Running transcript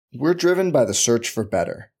We're driven by the search for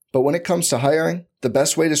better. But when it comes to hiring, the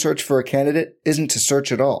best way to search for a candidate isn't to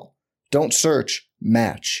search at all. Don't search,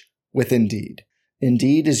 match with Indeed.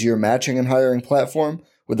 Indeed is your matching and hiring platform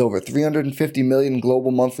with over 350 million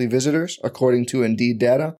global monthly visitors, according to Indeed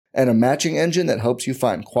data, and a matching engine that helps you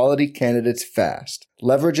find quality candidates fast.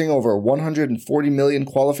 Leveraging over 140 million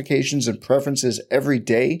qualifications and preferences every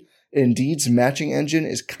day, Indeed's matching engine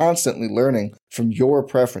is constantly learning from your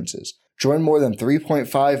preferences. Join more than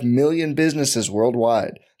 3.5 million businesses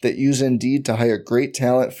worldwide that use Indeed to hire great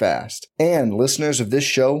talent fast. And listeners of this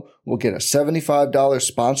show will get a $75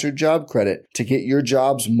 sponsored job credit to get your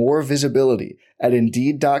jobs more visibility at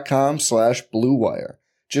Indeed.com/Blue Wire.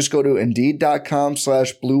 Just go to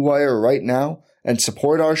Indeed.com/Blue Wire right now and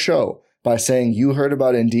support our show by saying you heard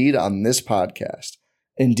about Indeed on this podcast.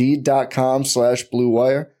 Indeed.com/Blue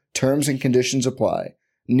Wire. Terms and conditions apply.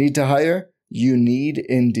 Need to hire? You need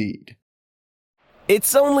Indeed.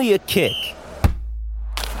 It's only a kick,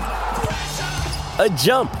 a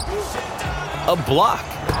jump, a block.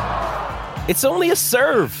 It's only a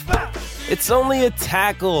serve. It's only a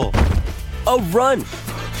tackle, a run.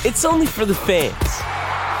 It's only for the fans.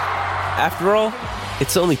 After all,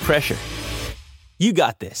 it's only pressure. You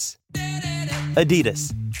got this.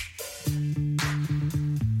 Adidas.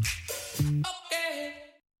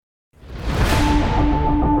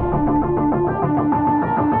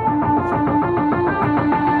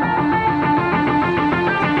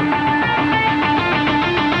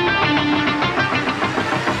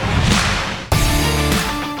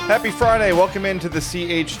 Happy Friday. Welcome into the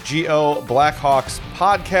CHGO Blackhawks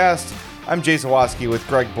podcast. I'm Jay Zawoski with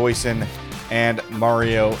Greg Boyson and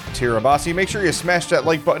Mario Tirabassi. Make sure you smash that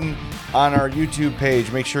like button on our YouTube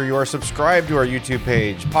page. Make sure you are subscribed to our YouTube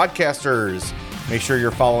page. Podcasters, make sure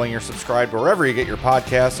you're following or subscribed wherever you get your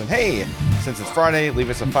podcasts. And hey, since it's Friday,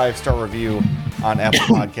 leave us a 5-star review on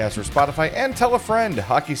Apple Podcasts or Spotify. And tell a friend.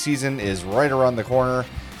 Hockey season is right around the corner,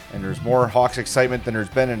 and there's more Hawks excitement than there's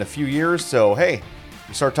been in a few years. So hey,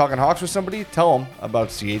 you start talking Hawks with somebody, tell them about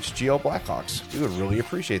CHGO Blackhawks. We would really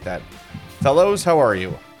appreciate that. Fellows, how are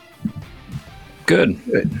you? Good.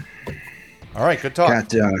 All right, good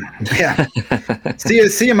talk. Yeah.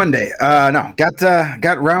 see you Monday.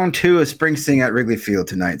 Got round 2 of Springsteen at Wrigley Field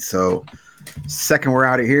tonight. So second we're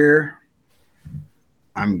out of here,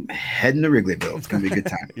 I'm heading to Wrigleyville. It's gonna be a good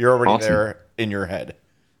time. You're already there in your head,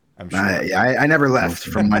 I'm sure. I never left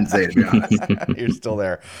from Wednesday, to be honest. You're still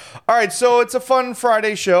there. All right, so it's a fun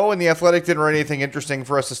Friday show, and The Athletic didn't write anything interesting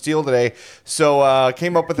for us to steal today. So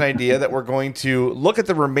came up with an idea that we're going to look at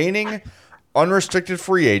the remaining unrestricted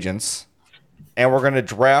free agents, and we're going to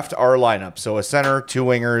draft our lineup. So a center, 2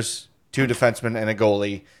 wingers, 2 defensemen, and a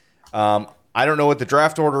goalie. I don't know what the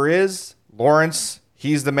draft order is. Lawrence,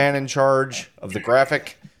 he's the man in charge of the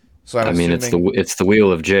graphic. So it's the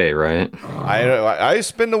wheel of Jay, right? I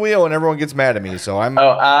spin the wheel and everyone gets mad at me. So I'm.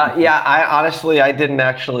 I honestly didn't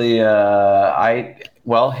actually.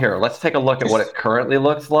 Here, let's take a look at what it currently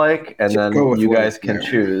looks like, and then you guys can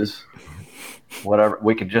choose whatever.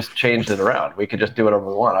 We could just change it around. We could just do whatever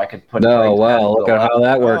we want. I could put. Oh wow! Look at how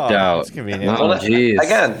that worked out. That's convenient. Oh jeez.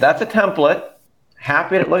 Again, that's a template.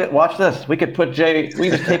 Happy to look at. Watch this. We could put Jay.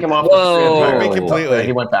 We just take him off. Completely.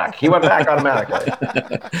 He went back. He went back automatically.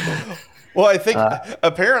 Well, I think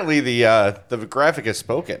apparently the graphic is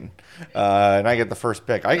spoken, and I get the first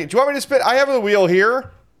pick. Do you want me to spin? I have the wheel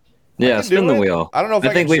here. Yeah, spin the wheel. I don't know if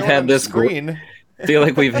I think we've had this screen. I feel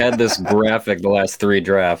like we've had this graphic the last 3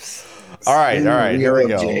 drafts. All right. Here we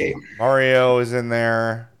go. Mario is in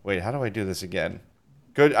there. Wait, how do I do this again?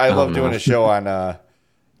 Good. I love doing a show on.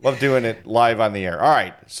 Love doing it live on the air. All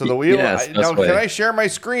right. So the wheel. Yes, now, can I share my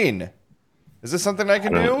screen? Is this something I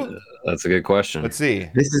can do? That's a good question. Let's see.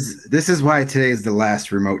 This is why today is the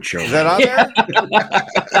last remote show. Is that on there?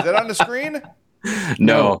 Is that on the screen?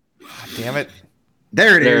 No. Damn it.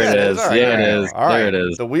 There it is. There it is. Right. Yeah, it is. All right. There it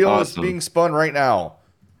is. The wheel is being spun right now.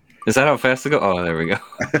 Is that how fast to go? Oh, there we go.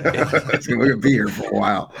 We're going to be here for a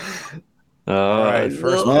while. All right.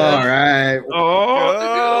 First All right.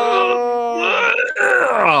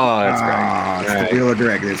 That's great. It's the wheel of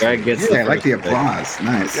Greg. Greg gets I like the applause.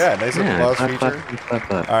 Nice. Yeah, nice applause feature.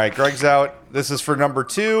 All right, Greg's out. This is for number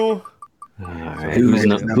 2. All right.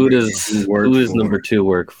 Who does number 2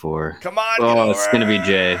 work for? Come on. Oh, it's going to be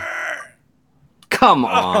Jay. Come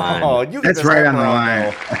on. Oh, you That's right on the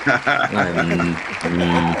line.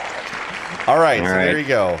 All right, so there you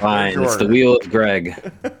go. Fine, it's the wheel of Greg.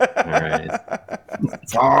 All right.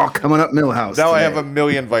 It's all coming up Millhouse. Now today. I have a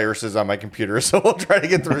million viruses on my computer, so we'll try to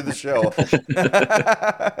get through the show.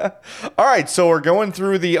 All right, so we're going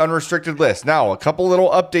through the unrestricted list. Now, a couple little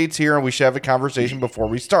updates here, and we should have a conversation before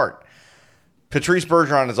we start. Patrice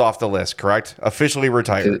Bergeron is off the list, correct? Officially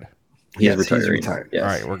retired. He's retired. Yes. All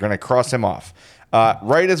right, we're going to cross him off.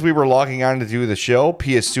 Right as we were logging on to do the show,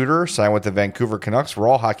 Pia Suter signed with the Vancouver Canucks, where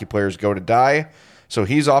all hockey players go to die. So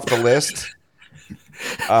he's off the list.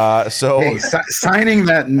 Signing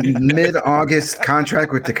that mid-August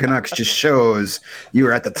contract with the Canucks just shows you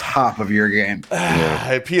were at the top of your game.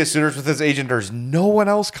 Pia Suter's with his agent. There's no one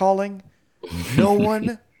else calling. No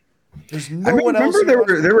one. There's no one else.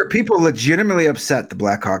 Remember, there were people legitimately upset the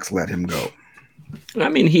Blackhawks let him go. I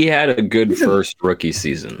mean, he had a good first rookie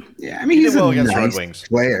season. Yeah, I mean, he's a against nice Red Wings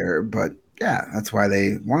player, but yeah, that's why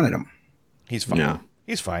they wanted him. He's fine. Yeah.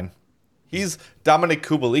 He's fine. He's Dominic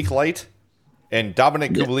Kubalik light, and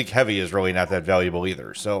Dominic Kubalik heavy is really not that valuable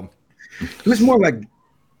either. So it was more like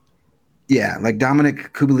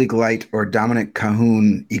Dominic Kubalik light or Dominic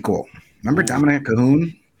Cahoon equal. Remember Dominic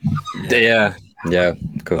Cahoon? Yeah.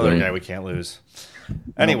 Other guy we can't lose.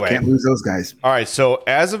 Anyway, can't lose those guys. All right. So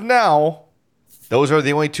as of now, those are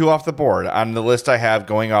the only two off the board on the list I have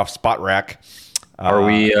going off Spot Rack. Are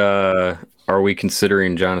we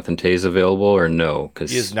considering Jonathan Toews available or no? Because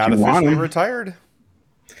he is not officially retired.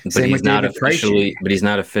 But he's not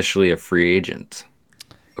officially a free agent,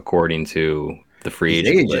 according to the free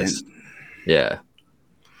agent list. Yeah.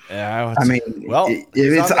 Yeah. I mean,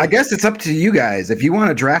 I guess it's up to you guys. If you want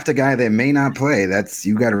to draft a guy that may not play,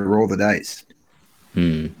 you got to roll the dice.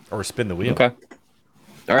 Or spin the wheel. Okay.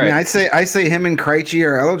 All right. I mean, I say him and Krejci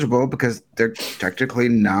are eligible because they're technically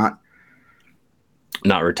not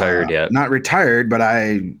retired yet. Not retired, but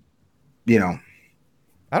I don't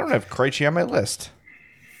have Krejci on my list.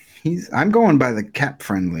 I'm going by the cap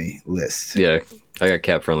friendly list. Yeah, I got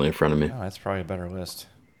cap friendly in front of me. Oh, that's probably a better list.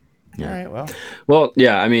 Yeah. All right. Well,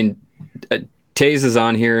 yeah. I mean, Toews is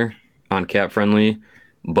on here on cap friendly,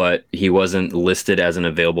 but he wasn't listed as an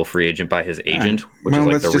available free agent by his agent, which is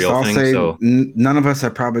like the real thing. So none of us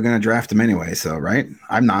are probably going to draft him anyway. So right,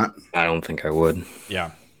 I'm not. I don't think I would.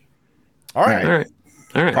 Yeah. All right.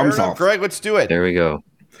 Problem solved. Greg, let's do it. There we go.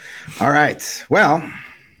 All right. Well,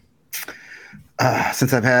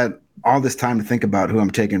 since I've had all this time to think about who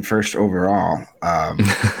I'm taking first overall,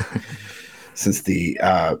 since the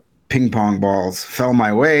ping pong balls fell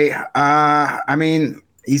my way, I mean,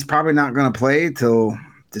 he's probably not going to play till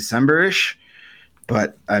December-ish.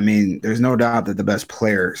 But, I mean, there's no doubt that the best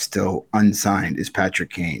player still unsigned is Patrick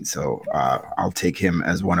Kane. So I'll take him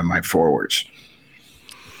as one of my forwards.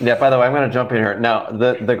 Yeah, by the way, I'm going to jump in here. Now,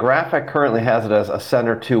 the graphic currently has it as a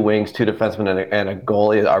center, 2 wings, 2 defensemen, and a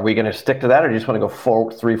goalie. Are we going to stick to that, or do you just want to go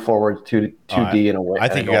 3 forwards, 2 D, and a wing? I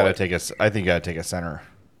think you got to take a center.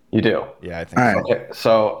 You do? Yeah, I think so. Right. Okay,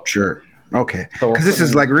 so sure. Okay, because this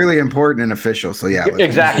is like really important and official. So yeah,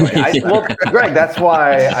 exactly. Greg, that's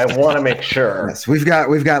why I want to make sure. Yes, we've got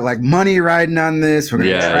like money riding on this. We're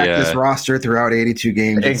going to track this roster throughout 82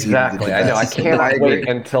 games. Exactly. I know. I cannot wait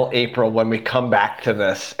until April when we come back to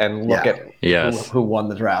this and look at who won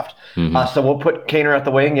the draft. Mm-hmm. So we'll put Kaner at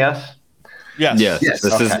the wing. Yes. Yes.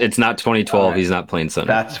 It's not 2012. Right. He's not playing center.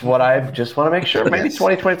 That's what I just want to make sure. Maybe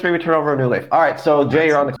 2023 we turn over a new leaf. All right. So Jay,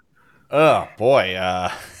 you're on the. Oh boy.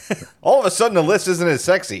 All of a sudden, the list isn't as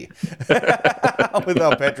sexy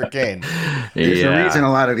without Patrick Kane. There's a reason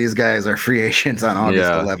a lot of these guys are free agents on August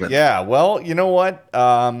 11th. Yeah, well, you know what?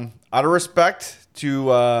 Out of respect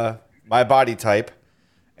to my body type,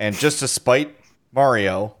 and just to spite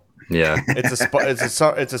Mario, it's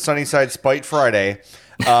a Sunnyside Spite Friday.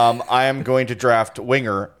 I am going to draft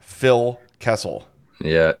winger Phil Kessel.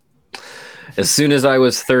 Yeah. As soon as I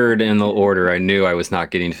was third in the order, I knew I was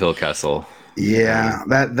not getting Phil Kessel. Yeah,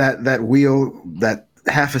 that wheel, that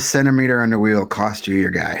half a centimeter on the wheel cost you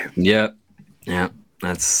your guy. Yeah.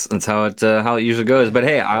 That's how it usually goes. But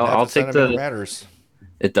hey, I'll take the matters.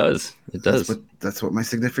 It does. That's what my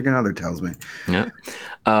significant other tells me. Yeah.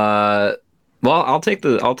 Well, I'll take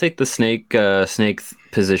the snake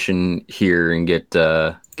position here and get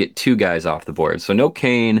 2 guys off the board. So no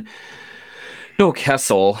Kane, no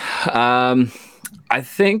Kessel. I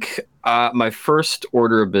think my first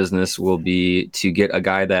order of business will be to get a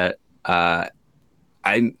guy that I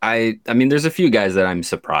mean, there's a few guys that I'm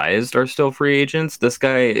surprised are still free agents. This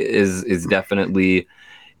guy is definitely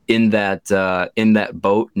in that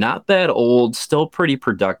boat. Not that old, still pretty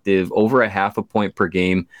productive. Over 0.5 point per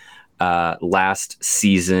game last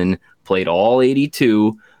season. Played all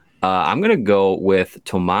 82. I'm gonna go with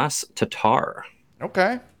Tomas Tatar.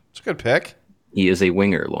 Okay, it's a good pick. He is a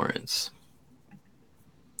winger, Lawrence.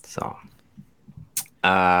 So,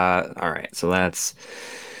 all right. So that's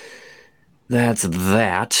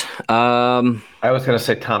that. I was going to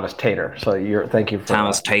say Thomas Tater. So thank you for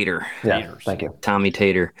Thomas Tater. Yeah, thank you, Tommy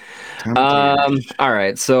Tater. All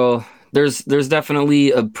right. So there's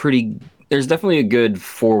definitely a good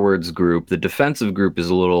forwards group. The defensive group is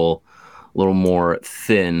a little more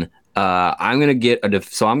thin. I'm gonna get a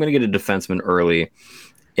defenseman early,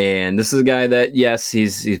 and this is a guy that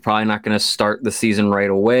he's probably not gonna start the season right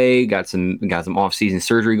away. Got some off-season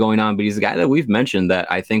surgery going on, but he's a guy that we've mentioned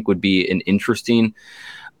that I think would be an interesting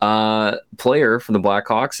player for the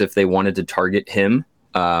Blackhawks if they wanted to target him.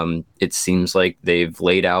 It seems like they've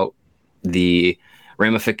laid out the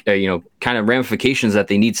ramifications that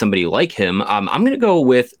they need somebody like him. I'm going to go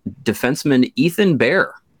with defenseman Ethan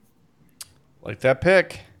Bear. Like that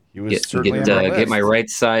pick. He was certainly on my list. Get my right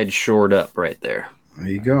side shored up right there. There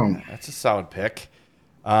you go. That's a solid pick.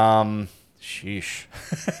 Sheesh.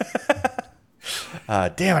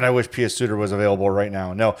 Damn it! I wish P.S. Suter was available right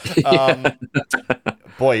now. No.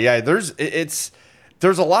 Boy, yeah. There's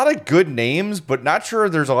a lot of good names, but not sure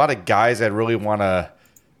there's a lot of guys I'd really want to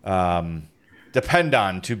depend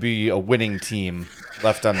on to be a winning team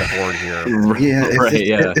left on the board here.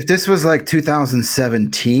 Yeah, if this was like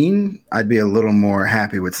 2017, I'd be a little more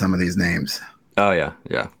happy with some of these names. Oh yeah.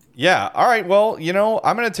 Yeah. All right. Well,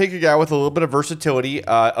 I'm going to take a guy with a little bit of versatility.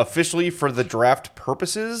 Officially, for the draft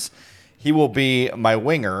purposes, he will be my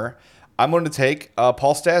winger. I'm going to take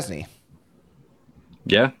Paul Stastny.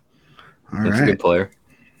 Yeah. That's a good player.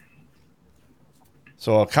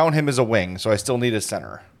 So I'll count him as a wing. So I still need a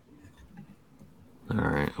center. All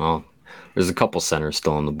right. Well, there's a couple centers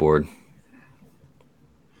still on the board.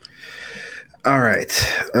 All right.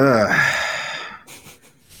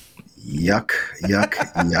 Yuck.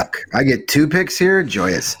 I get 2 picks here.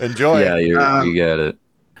 Joyous. Enjoy. Yeah, you got it.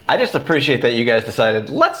 I just appreciate that you guys decided,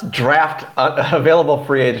 let's draft available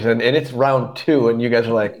free agents, and it's round 2, and you guys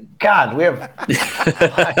are like, God, we have.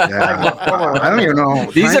 I don't even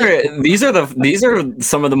know. These are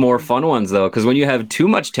some of the more fun ones though, because when you have too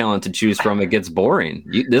much talent to choose from, it gets boring.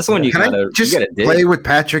 This one you gotta play with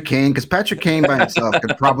Patrick Kane, because Patrick Kane by himself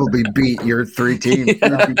could probably beat your 3 teams,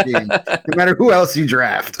 no matter who else you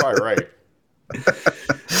draft. All right.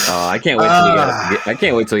 I can't wait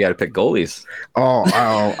till you got to pick goalies. Oh,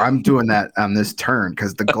 I'm doing that on this turn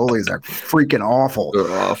because the goalies are freaking awful. They're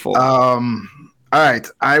awful. All right,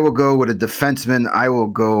 I will go with a defenseman. I will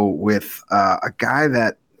go with a guy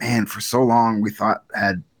that, man, for so long we thought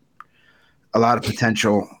had a lot of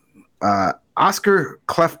potential. Oscar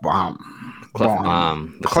Klefbom.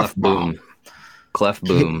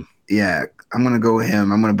 Klefboom. Yeah, I'm going to go with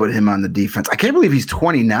him. I'm going to put him on the defense. I can't believe he's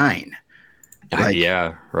 29.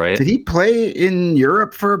 Yeah, right. Did he play in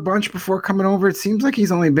Europe for a bunch before coming over? It seems like he's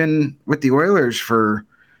only been with the Oilers for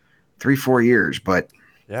 3-4 years, but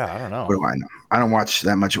yeah, I don't know. What do I know? I don't watch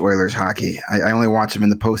that much Oilers hockey. I only watch them in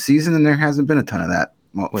the postseason, and there hasn't been a ton of that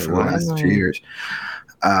for the last 2 years.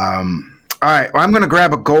 All right, well, I'm going to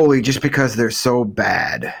grab a goalie just because they're so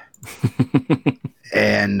bad.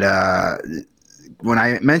 And when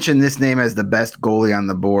I mention this name as the best goalie on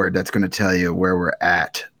the board, that's going to tell you where we're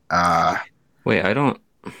at. Wait, I don't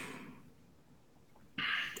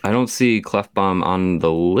see Klefbom on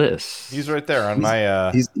the list. He's right there on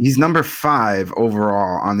my. He's number 5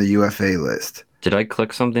 overall on the UFA list. Did I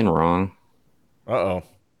click something wrong? Uh-oh.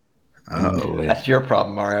 That's your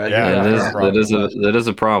problem, Mario. Yeah, that is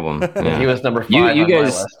a problem. Yeah. He was number 5 on my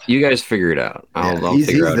list. You guys figure it out. I'll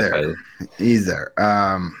figure out there. He's there.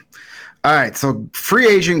 All right, so free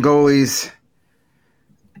agent goalies.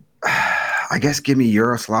 I guess give me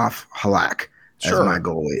Yaroslav Halak as my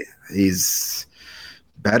goalie. He's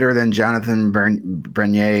better than Jonathan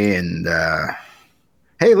Bernier. And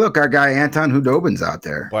hey, look, our guy Anton Hudobin's out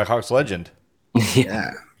there. Blackhawks legend.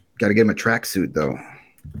 Yeah. Got to give him a tracksuit, though.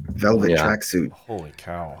 Velvet tracksuit. Holy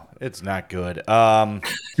cow. It's not good. All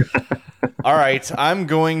right. I'm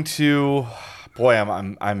going to. Boy,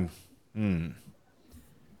 I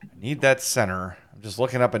need that center. Just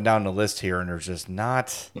looking up and down the list here, and there's just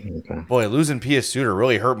not. Okay. Boy, losing P.S. Suter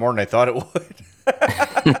really hurt more than I thought it would.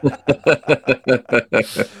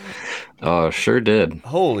 Oh, sure did.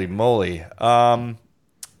 Holy moly! I'm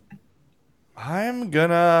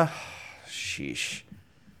gonna. Sheesh.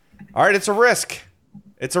 All right, it's a risk.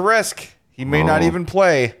 He may not even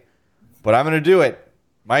play, but I'm gonna do it.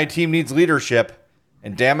 My team needs leadership,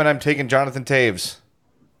 and damn it, I'm taking Jonathan Taves.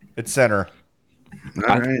 It's center.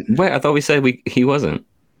 Wait, I thought we said he wasn't.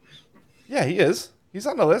 Yeah, he is. He's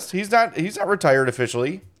on the list. He's not retired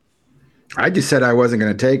officially. I just said I wasn't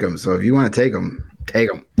going to take him. So if you want to take him,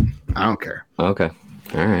 take him. I don't care. Okay.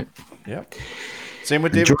 All right. Yep. Same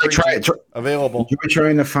with David. Available. You were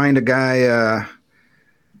trying to find a guy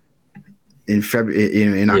in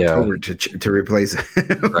October to replace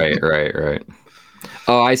him. Right.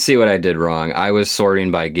 Oh, I see what I did wrong. I was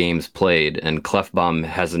sorting by games played, and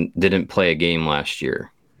Clefbaum didn't play a game last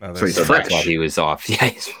year. Oh, So he's So fresh. that's why he was off.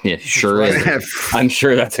 Yeah, sure right. is. I'm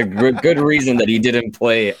sure that's a good reason that he didn't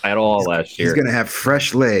play at all last year. He's going to have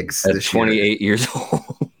fresh legs At this 28 year. years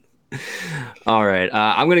old. All right.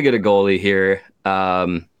 I'm going to get a goalie here.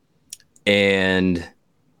 And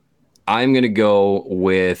I'm going to go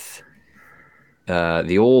with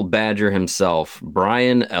the old Badger himself,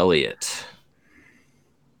 Brian Elliott,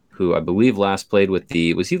 who I believe last played with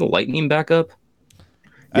was he the Lightning backup?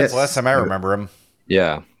 That's the last time I remember him.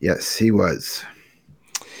 Yeah. Yes, he was.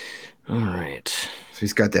 All right. So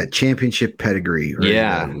he's got that championship pedigree. Ready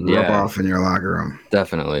to rub off in your locker room.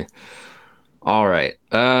 Definitely. All right.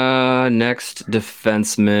 Next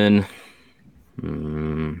defenseman.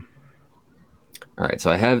 All right. So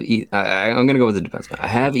I have. I'm going to go with the defenseman. I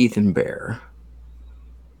have Ethan Bear.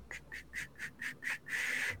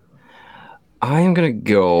 I am going to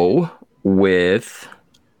go with.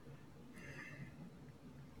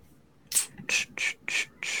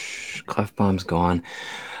 Clefbaum's gone.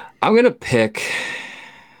 I'm going to pick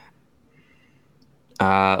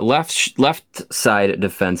left side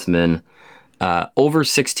defenseman. Over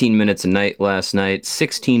 16 minutes a night last night,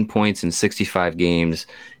 16 points in 65 games.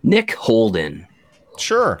 Nick Holden.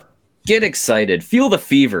 Sure. Get excited. Feel the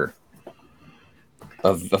fever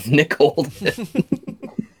of Nick Holden.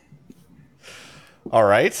 All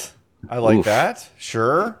right. I like that.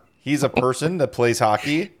 Sure. He's a person that plays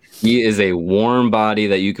hockey. He is a warm body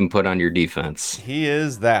that you can put on your defense. He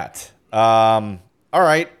is that. All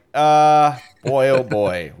right. Boy, oh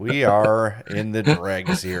boy. We are in the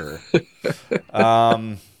dregs here.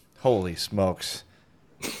 Holy smokes.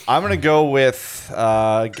 I'm going to go with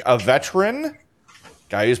a veteran,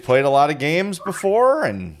 guy who's played a lot of games before,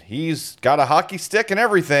 and he's got a hockey stick and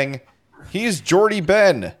everything. He's Jordy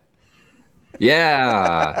Ben.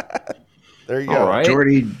 Yeah. There you go. All right.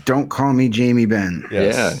 Jordy, don't call me Jamie Benn.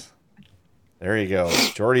 Yes. Yeah. There you go.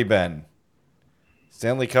 Jordy Ben.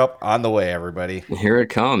 Stanley Cup on the way, everybody. Here it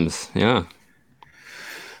comes. Yeah.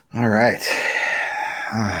 All right.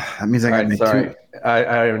 That means I got to make two. I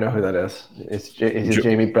don't even know who that is. Is it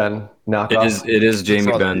Jamie Benn knockoff? It is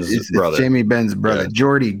Jamie Benn's It's brother. Jamie Benn's brother. Yeah.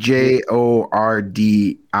 Jordy, Jordie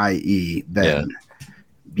Ben. Yeah.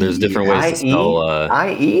 There's different ways to spell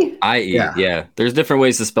I-E? I-E. Yeah. There's different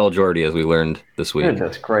ways to spell Jordy, as we learned this week.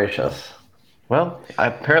 Goodness gracious. Well,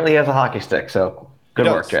 apparently he has a hockey stick, so good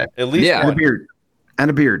work, Jay. At least Yeah. one. And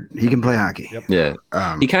a beard. He can play hockey. Yep. Yeah.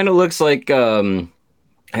 He kind of looks like I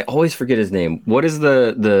always forget his name. What is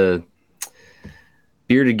the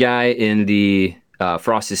bearded guy in the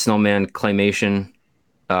Frosty Snowman claymation?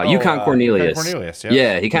 Yukon Cornelius. Yukon Cornelius,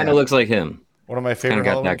 yeah. He kind of looks like him. One of my favorite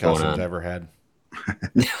got Halloween that going costumes on. I ever had.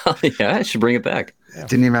 Yeah, I should bring it back.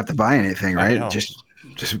 Didn't even have to buy anything, I right? know. Just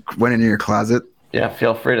went into your closet. Yeah,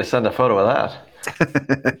 feel free to send a photo of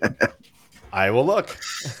that. I will look.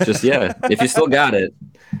 Just if you still got it,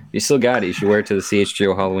 you should wear it to the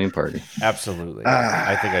CHGO Halloween party. Absolutely.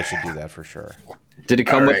 I think I should do that for sure. Did it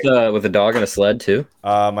come with a dog and a sled too?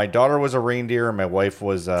 My daughter was a reindeer, and my wife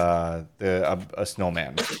was a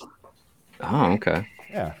snowman. Oh, okay.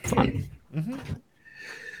 Yeah. Fun.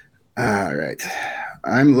 All right.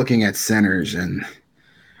 I'm looking at centers and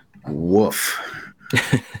woof.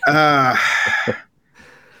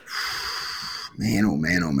 Man, oh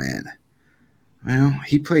man, oh man. Well,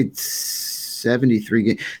 he played 73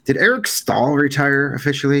 games. Did Eric Stahl retire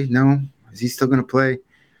officially? No? Is he still going to play?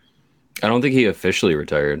 I don't think he officially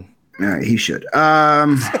retired. He should.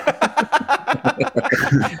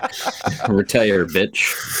 Retire, bitch.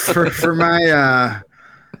 For my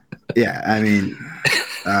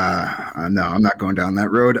no, I'm not going down that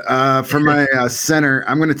road. For my center,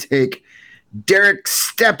 I'm going to take Derek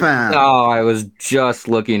Stepan. Oh, I was just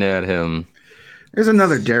looking at him. There's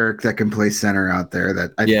another Derek that can play center out there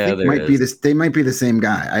that I think might be this. They might be the same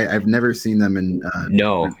guy. I've never seen them in.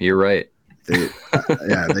 No, you're right. They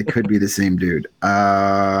could be the same dude.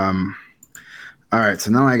 All right,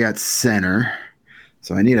 so now I got center.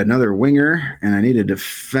 So I need another winger and I need a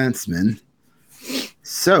defenseman.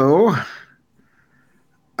 So,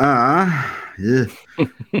 I don't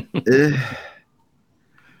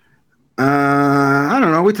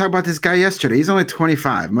know. We talked about this guy yesterday. He's only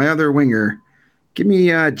 25. My other winger, give me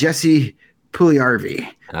Jesse Puljujarvi.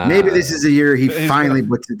 Maybe this is a year he finally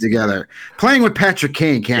puts it together. Playing with Patrick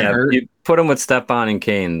Kane can't hurt. You put him with Stepan and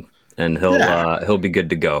Kane, and he'll be good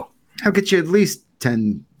to go. He'll get you at least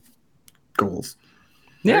 10 goals.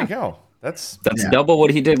 There you go. That's double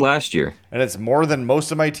what he did last year. And it's more than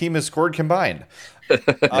most of my team has scored combined.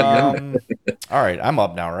 All right, I'm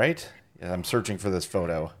up now, right? Yeah, I'm searching for this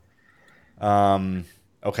photo.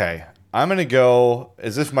 Okay. I'm going to go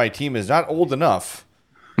as if my team is not old enough.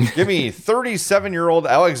 Give me 37-year-old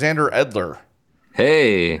Alexander Edler.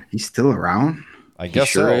 Hey. He's still around? I guess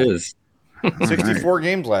he sure so. is. 64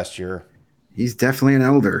 games last year. He's definitely an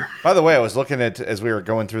elder. By the way, I was looking at, as we were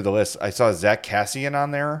going through the list, I saw Zach Cassian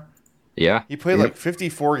on there. Yeah. He played like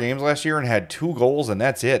 54 games last year and had 2 goals, and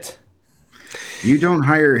that's it. You don't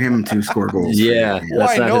hire him to score goals. Yeah. Well,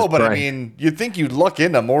 I know, but I mean, you'd think you'd luck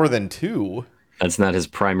into more than 2. That's not his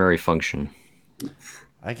primary function.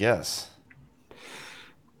 I guess.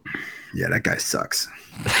 Yeah, that guy sucks.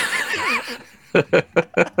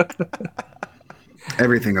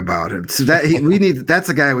 Everything about him. So that's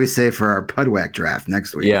a guy we say for our Pudwack draft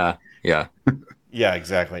next week. Yeah. Yeah,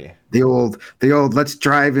 exactly. The old let's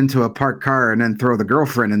drive into a parked car and then throw the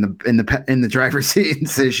girlfriend in the driver's seat and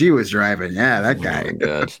say she was driving. Yeah, that guy. Oh my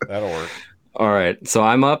God. That'll work. All right. So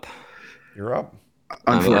I'm up. You're up.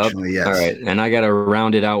 Unfortunately, yes. All right. And I got to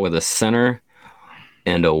round it out with a center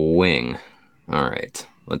and a wing. All right.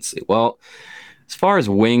 Let's see. Well, as far as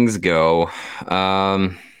wings go,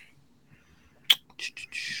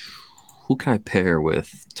 who can I pair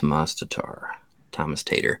with Thomas Tatar?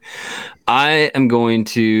 I am going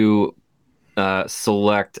to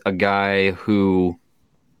select a guy who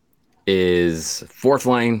is fourth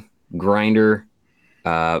line grinder,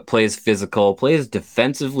 plays physical, plays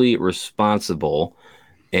defensively responsible,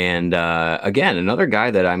 and again, another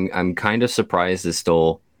guy that I'm kind of surprised is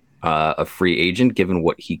still a free agent given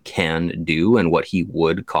what he can do and what he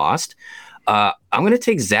would cost. I'm going to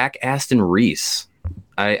take Zach Aston Reese.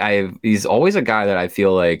 He's always a guy that I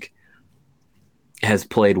feel like has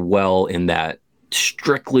played well in that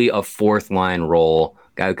strictly a fourth line role,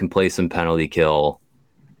 guy who can play some penalty kill.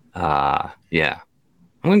 I'm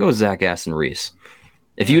going to go with Zach Aston Reese.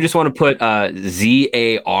 If you just want to put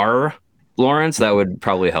ZAR Lawrence, that would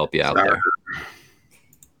probably help you out there.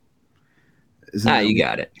 You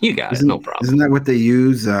got it. No problem. Isn't that what they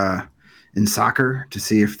use in soccer to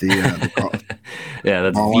see if the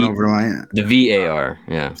that's ball went over the line? The VAR.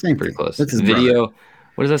 Yeah, same pretty thing. close. That's his video. brother.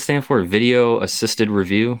 What does that stand for? Video assisted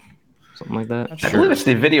review, something like that. I believe it's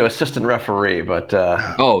the video assistant referee, but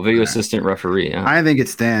video assistant referee. Yeah. I think it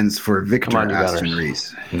stands for Victor on, you Aston Gunners.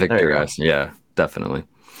 Reese. Victor Aston. Yeah, definitely.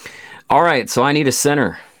 All right, so I need a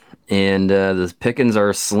center, and the pickings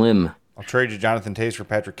are slim. I'll trade you Jonathan Toews for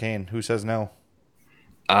Patrick Kane. Who says no?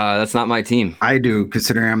 That's not my team. I do,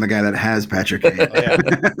 considering I'm the guy that has Patrick Kane.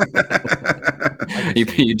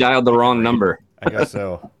 You dialed the wrong number. I guess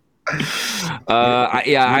so. I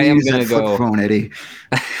am going to go. Phone, Eddie.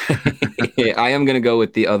 I am going to go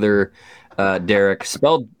with the other Derek,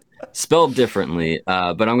 spelled differently,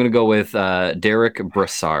 but I'm going to go with Derek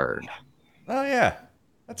Brassard. Oh yeah,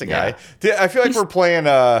 that's a guy. I feel like we're playing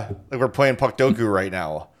Puck Doku right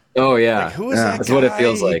now. Oh yeah, like, who is that That's guy? what it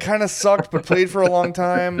feels like. He kind of sucked, but played for a long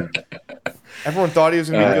time. Everyone thought he was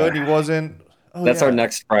going to be good. He wasn't. That's our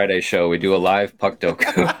next Friday show. We do a live Puck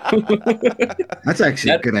Doku. That's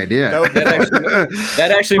actually a good idea.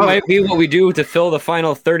 That actually might be what we do to fill the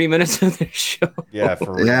final 30 minutes of the show. Yeah,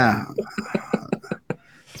 for real. Yeah.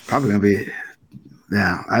 It's probably going to be.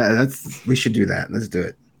 Yeah, we should do that. Let's do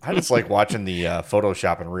it. I just like watching the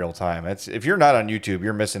Photoshop in real time. If you're not on YouTube,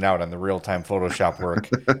 you're missing out on the real time Photoshop work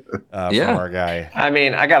from our guy. I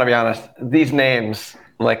mean, I got to be honest. These names,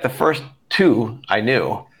 like the first 2, I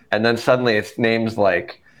knew, and then suddenly it's names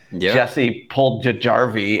like Jesse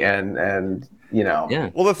Puljajarvi and you know. Yeah.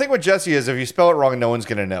 Well, the thing with Jesse is if you spell it wrong, no one's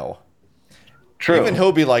gonna know. True. Even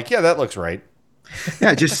he'll be like, "Yeah, that looks right."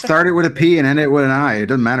 Yeah, just start it with a P and end it with an I. It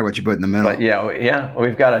doesn't matter what you put in the middle. But yeah,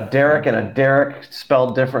 we've got a Derek and a Derek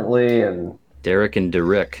spelled differently, and Derek and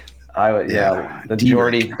Derrick. The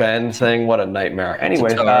Jordy Ben thing. What a nightmare.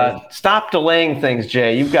 Anyways, stop delaying things,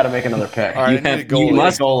 Jay. You've got to make another pick. All right, You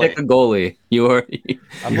must pick a goalie.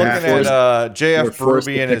 I'm looking at JF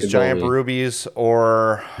Berube and his giant Berubies,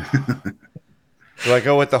 or do I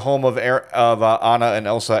go with the home of Anna and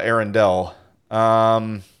Elsa Arundel?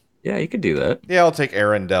 Yeah, you could do that. Yeah, I'll take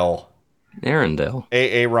Arundel. Arundel.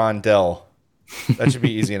 A. Rondell. That should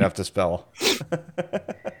be easy enough to spell.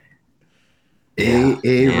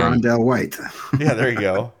 Rondell White. Yeah, there you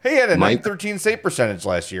go. He had a 913 save percentage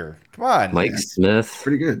last year. Come on. Mike Smith.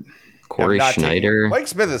 Pretty good. Corey Schneider. Mike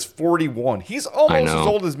Smith is 41. He's almost as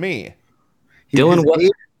old as me. Dylan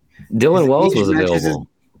Wells was available.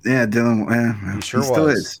 Dylan. He sure still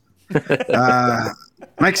was. Is.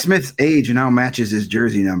 Mike Smith's age now matches his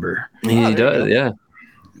jersey number. He does, yeah.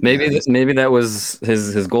 Maybe that was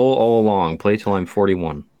his goal all along. Play till I'm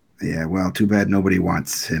 41. Yeah, well, too bad nobody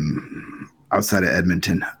wants him outside of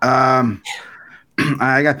Edmonton. I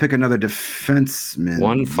got to pick another defenseman.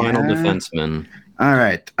 One final defenseman. All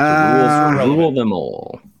right. The rules rule them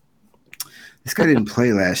all. This guy didn't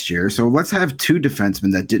play last year, so let's have two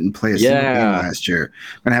defensemen that didn't play a single game last year.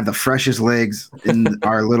 I'm gonna have the freshest legs in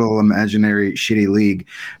our little imaginary shitty league.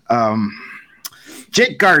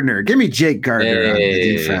 Jake Gardner, give me Jake Gardner on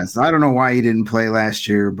the defense. I don't know why he didn't play last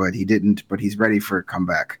year, but he didn't. But he's ready for a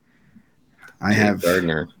comeback.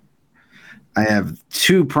 Gardner. I have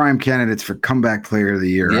two prime candidates for comeback player of the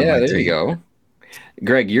year. Yeah, there you go.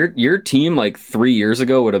 Greg, your team like 3 years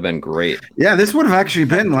ago would have been great. Yeah, this would have actually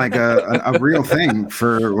been like a real thing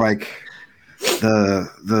for like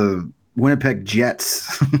the Winnipeg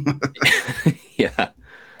Jets. Yeah.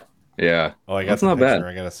 Oh, I got That's not bad.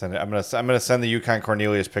 I gotta send it. I'm gonna send the Yukon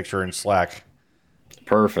Cornelius picture in Slack.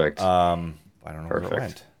 Perfect. I don't know where it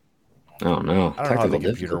went. Oh no. I don't know how the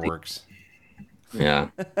computer works. Yeah.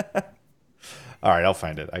 All right, I'll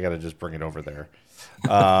find it. I gotta just bring it over there.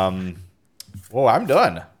 Well, I'm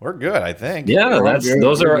done. We're good, I think. Yeah,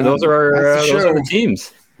 those are our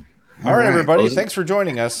teams. All right, everybody. Thanks for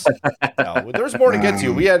joining us. No, there's more to get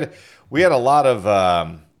to. We had a lot of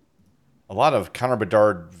Connor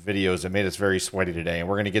Bedard videos that made us very sweaty today, and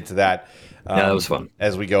we're going to get to that. That was fun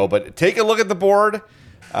as we go. But take a look at the board.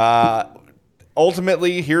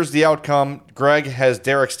 Ultimately, here's the outcome. Greg has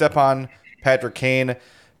Derek Stepan, Patrick Kane,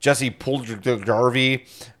 Jesse Puljujarvi,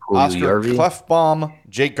 Oscar Klefbom,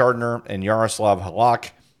 Jake Gardner, and Yaroslav Halak.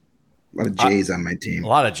 A lot of J's on my team. A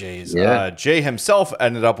lot of J's. Yeah. Jay himself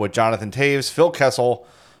ended up with Jonathan Taves, Phil Kessel,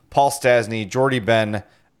 Paul Stasny, Jordy Ben,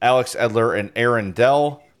 Alex Edler, and Aaron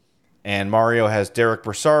Dell. And Mario has Derek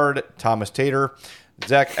Brassard, Thomas Tater,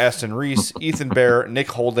 Zach Aston Reese, Ethan Bear, Nick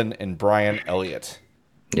Holden, and Brian Elliott.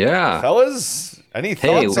 Yeah. Fellas, any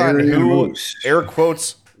thoughts on who, air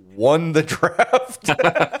quotes, won the draft?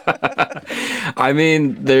 I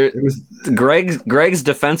mean, Greg's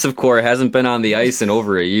defensive core hasn't been on the ice in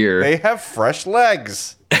over a year. They have fresh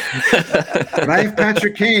legs. But I have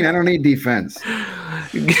Patrick Kane. I don't need defense.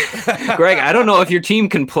 Greg, I don't know if your team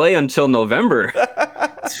can play until November.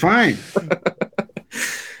 It's fine.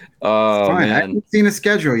 Oh, fine. man. I haven't seen a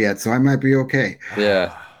schedule yet, so I might be okay.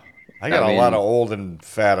 Yeah. I got a lot of old and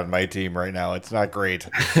fat on my team right now. It's not great.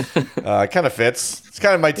 It kind of fits. It's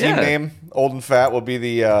kind of my team name. Old and fat will be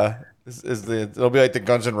the it'll be like the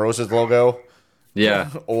Guns N' Roses logo. Yeah.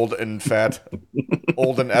 Old and fat.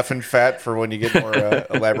 Old and effing fat for when you get more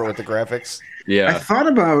elaborate with the graphics. Yeah. I thought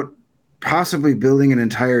about possibly building an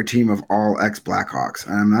entire team of all ex-Blackhawks,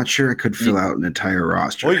 and I'm not sure I could fill out an entire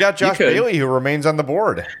roster. Well, you got Josh Bailey, who remains on the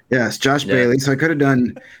board. Yes, Josh Bailey. So I could have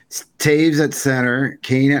done Taves at center,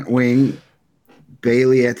 Kane at wing,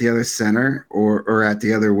 Bailey at the other center, or at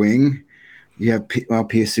the other wing. You have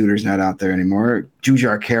P.S. Suter's not out there anymore.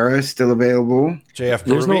 Jujar Kara is still available. JF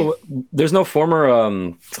Burby. There's no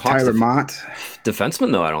former Tyler Mott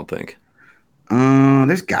defenseman though. I don't think.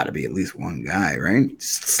 There's got to be at least one guy, right?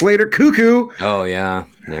 Slater Cuckoo. Oh yeah,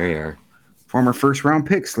 there you are. Former first-round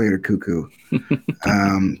pick Slater Cuckoo.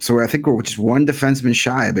 So I think we're just one defenseman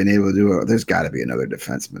shy of being able to do it. There's got to be another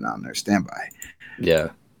defenseman on there. Stand by. Yeah.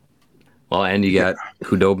 Well, and you got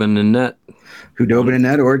Hudobin in net. Hudobin in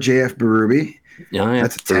net or JF Berube. Yeah,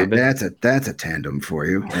 that's a tandem for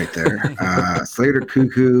you right there. Slater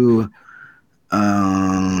Cuckoo.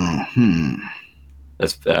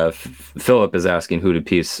 Philip is asking who did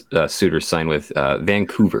P.S. Suter sign with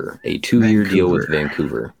Vancouver, a 2-year deal with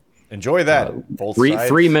Vancouver. Enjoy that. Both sides.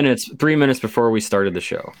 3 minutes before we started the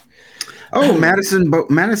show. Oh, Madison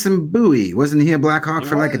Bowie. Wasn't he a Blackhawk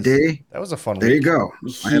for like a day? That was a fun There week. you go.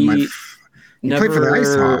 He played for the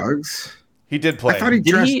Ice Hogs. He did play. I thought he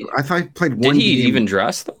played one game. Did he even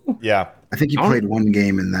dress though? Yeah. I think he played one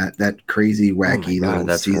game in that crazy wacky little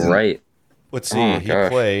that's season. Right. Let's see. He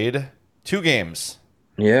played 2 games.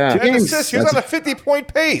 Yeah. 2 games. He was on a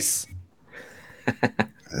 50-point pace.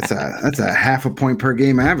 That's a half a point per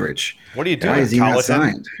game average. What are you doing? Why is he not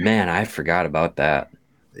signed? Man, I forgot about that.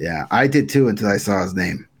 Yeah, I did too until I saw his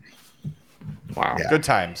name. Wow. Yeah. Good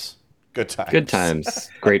times. Good times. Good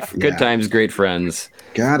times, great friends.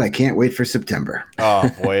 God, I can't wait for September. Oh,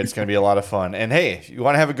 boy, it's going to be a lot of fun. And, hey, you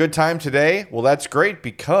want to have a good time today? Well, that's great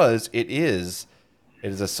because it is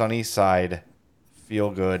a sunny side,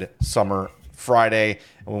 feel-good summer Friday.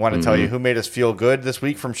 And we want to tell you who made us feel good this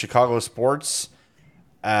week from Chicago sports.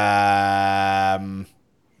 I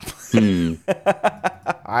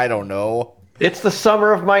don't know. It's the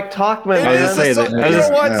summer of Mike Talkman. I was going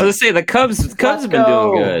to say the Cubs have been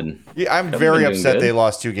doing good. Yeah, I'm very upset they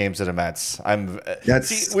lost 2 games to the Mets. We were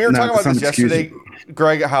talking about this yesterday,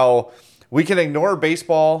 Greg, how we can ignore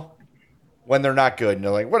baseball when they're not good. And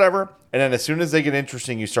you're like, whatever. And then as soon as they get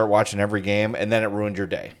interesting, you start watching every game, and then it ruined your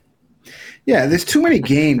day. Yeah, there's too many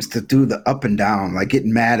games to do the up and down, like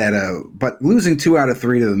getting mad but losing 2 out of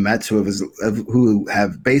 3 to the Mets, who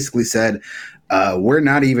have basically said, we're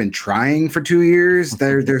not even trying for 2 years.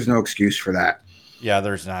 There's no excuse for that. Yeah,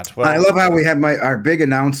 there's not. Well, I love how we had our big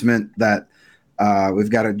announcement that we've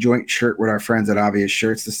got a joint shirt with our friends at Obvious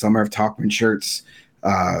Shirts, the Summer of Talkman shirts.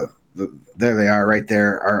 There they are right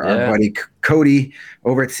there. Our buddy Cody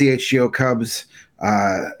over at CHGO Cubs.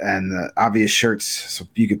 And the Obvious shirts, so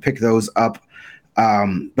you can pick those up.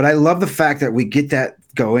 But I love the fact that we get that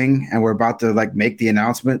going, and we're about to make the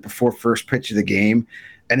announcement before first pitch of the game,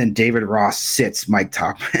 and then David Ross sits Mike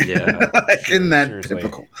Tauchman. Yeah, isn't that seriously.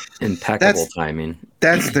 typical? Impeccable timing.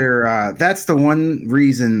 That's their. That's the one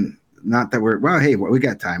reason. Not that we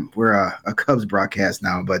got time. We're a Cubs broadcast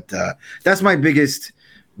now, but that's my biggest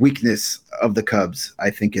weakness of the Cubs.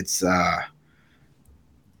 I think it's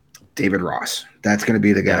David Ross. That's going to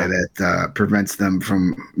be the guy that prevents them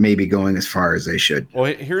from maybe going as far as they should. Well,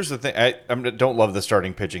 here's the thing. I don't love the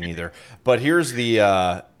starting pitching either. But here's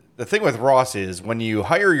the thing with Ross is when you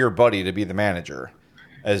hire your buddy to be the manager,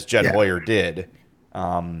 as Jed Hoyer did,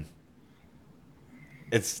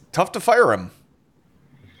 it's tough to fire him.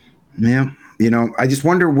 Yeah. I just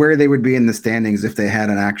wonder where they would be in the standings if they had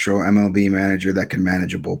an actual MLB manager that can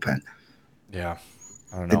manage a bullpen. Yeah.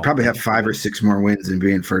 I don't know. They'd probably have 5 or 6 more wins and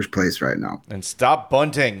be in first place right now. And stop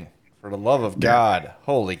bunting, for the love of God.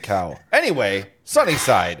 Holy cow. Anyway,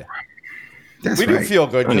 Sunnyside. We do feel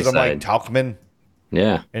good because of Mike Tauchman.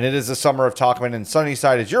 Yeah. And it is the summer of Tauchman, and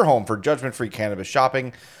Sunnyside is your home for judgment-free cannabis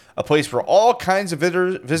shopping, a place where all kinds of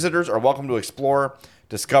visitors are welcome to explore,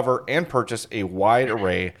 discover, and purchase a wide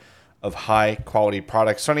array of high-quality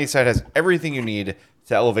products. Sunnyside has everything you need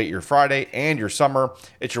to elevate your Friday and your summer.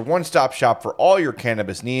 It's your one-stop shop for all your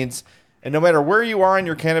cannabis needs. And no matter where you are on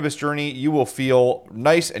your cannabis journey, you will feel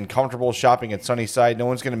nice and comfortable shopping at Sunnyside. No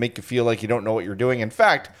one's going to make you feel like you don't know what you're doing. In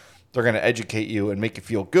fact, they're going to educate you and make you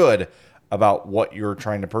feel good about what you're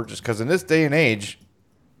trying to purchase. Because in this day and age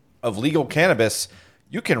of legal cannabis,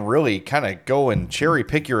 you can really kind of go and cherry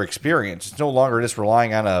pick your experience. It's no longer just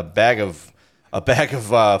relying on a bag of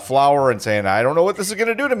flour and saying, I don't know what this is going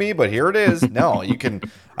to do to me, but here it is. No, you can,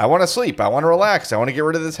 I want to sleep. I want to relax. I want to get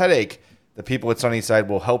rid of this headache. The people at Sunnyside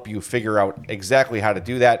will help you figure out exactly how to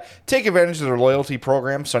do that. Take advantage of their loyalty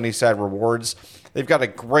program, Sunnyside Rewards. They've got a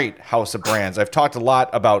great house of brands. I've talked a lot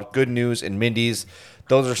about Good News and Mindy's.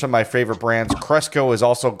 Those are some of my favorite brands. Cresco is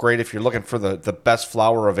also great if you're looking for the best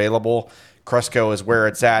flour available. Cresco is where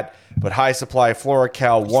it's at. But High Supply,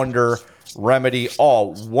 FloraCal, Wonder, Remedy,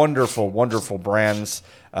 all wonderful, wonderful brands.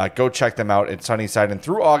 Go check them out at Sunnyside. And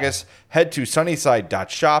through August, head to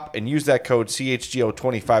sunnyside.shop and use that code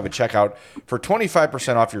CHGO25 at checkout for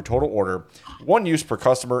 25% off your total order. One use per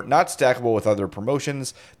customer, not stackable with other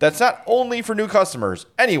promotions. That's not only for new customers.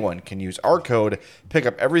 Anyone can use our code. Pick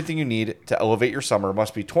up everything you need to elevate your summer.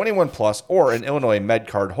 Must be 21 plus or an Illinois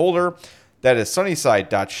MedCard holder. That is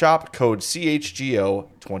sunnyside.shop, code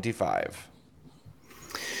CHGO25.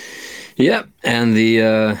 Yep, and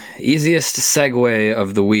the easiest segue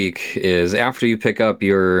of the week is after you pick up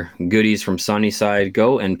your goodies from Sunnyside,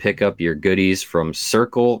 go and pick up your goodies from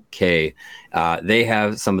Circle K. They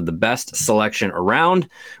have some of the best selection around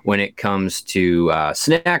when it comes to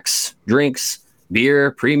snacks, drinks,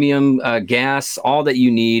 beer, premium gas, all that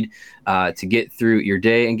you need to get through your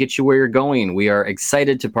day and get you where you're going. We are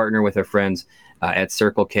excited to partner with our friends at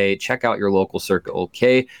Circle K. Check out your local Circle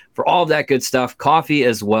K for all of that good stuff. Coffee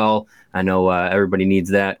as well. I know everybody needs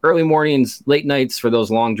that. Early mornings, late nights for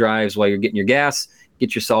those long drives while you're getting your gas.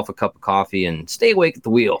 Get yourself a cup of coffee and stay awake at the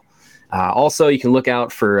wheel. Also, you can look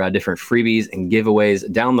out for different freebies and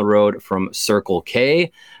giveaways down the road from Circle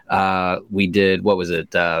K. We did,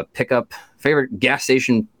 pickup, favorite gas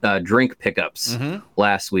station drink pickups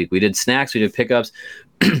last week. We did snacks, we did pickups.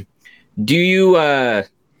 Do you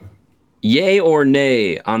yay or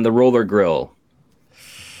nay on the roller grill?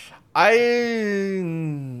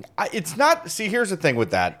 It's not, see, here's the thing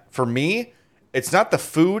with that. For me, it's not the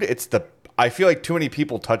food, I feel like too many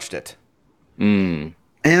people touched it. And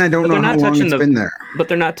I don't know how long it's been there. But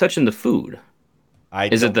they're not touching the food.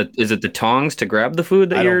 Is it the tongs to grab the food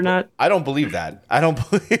that you're not? I don't believe that. I don't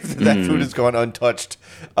believe that food is going untouched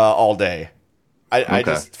all day. I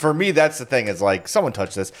just, for me, that's the thing. Is like someone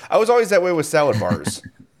touched this. I was always that way with salad bars.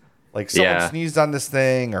 Like someone sneezed on this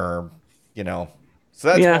thing, or So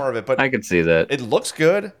that's more of it. But I could see that. It looks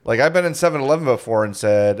good. Like I've been in 7-Eleven before and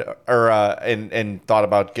said, and thought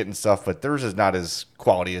about getting stuff, but theirs is not as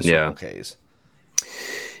quality as Circle K's.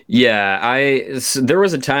 Yeah, there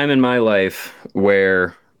was a time in my life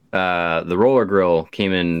where the roller grill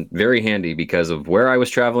came in very handy because of where I was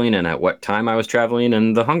traveling and at what time I was traveling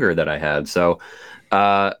and the hunger that I had. So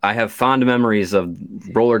I have fond memories of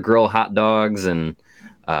roller grill hot dogs and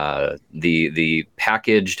the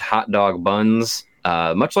packaged hot dog buns,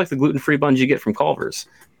 much like the gluten-free buns you get from Culver's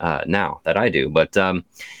now that I do. But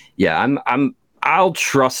yeah, I'll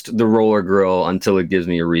trust the roller grill until it gives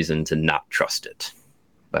me a reason to not trust it.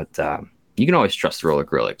 But you can always trust the roller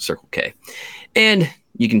grill at Circle K. And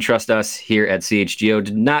you can trust us here at CHGO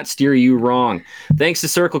to not steer you wrong. Thanks to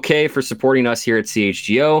Circle K for supporting us here at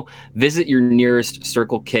CHGO. Visit your nearest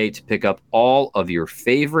Circle K to pick up all of your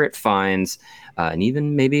favorite finds, and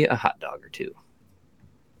even maybe a hot dog or two.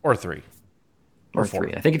 Or three. Or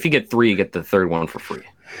three. I think if you get three, you get the third one for free.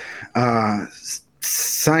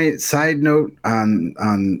 Side note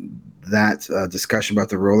on that discussion about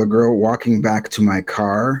the roller grill, walking back to my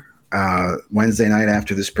car Wednesday night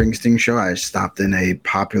after the Springsteen show, I stopped in a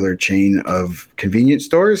popular chain of convenience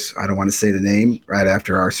stores. I don't want to say the name right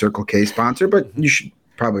after our Circle K sponsor, but you should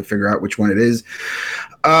probably figure out which one it is.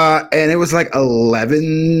 And it was like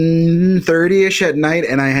 11:30ish at night,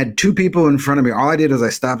 and I had two people in front of me. All I did was I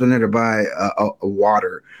stopped in there to buy a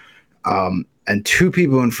water, and two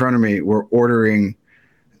people in front of me were ordering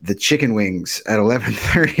the chicken wings at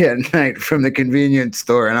 11:30 at night from the convenience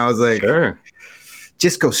store, and I was like, Sure.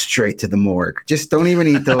 Just go straight to the morgue. Just don't even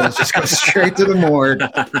eat those. Just go straight to the morgue.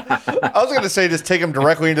 I was going to say just take them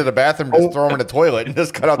directly into the bathroom, just throw them in the toilet, and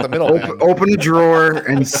just cut out the middle. Open the drawer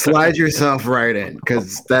and slide yourself right in,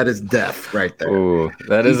 because that is death right there. Ooh,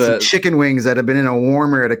 that is a chicken wings that have been in a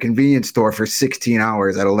warmer at a convenience store for 16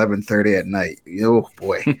 hours at 11:30 at night. Oh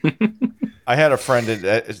boy. I had a friend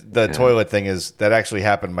the toilet thing is that actually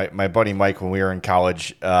happened. My buddy Mike, when we were in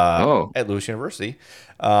college at Lewis University.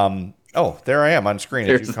 Oh, there I am on screen.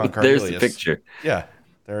 There's the picture. Yeah,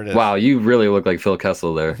 there it is. Wow, you really look like Phil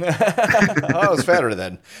Kessel there. I was fatter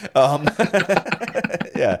then.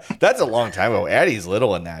 Yeah, that's a long time ago. Addie's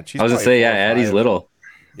little in that. I was going to say, Addie's little.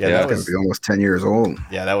 Yeah, that was be almost 10 years old.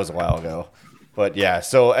 Yeah, that was a while ago. But yeah,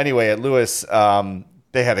 so anyway, at Lewis,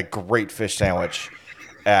 they had a great fish sandwich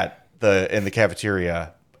in the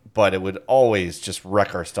cafeteria. But it would always just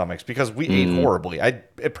wreck our stomachs because we ate horribly.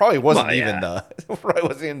 It probably wasn't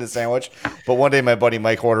wasn't even the sandwich. But one day my buddy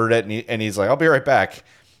Mike ordered it, and he's like, "I'll be right back."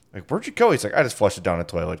 Like, where'd you go? He's like, "I just flushed it down the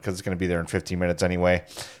toilet because it's going to be there in 15 minutes anyway."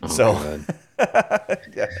 Yeah, I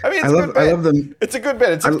mean, I love them. It's a good bit.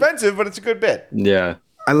 It's expensive, but it's a good bit. Yeah.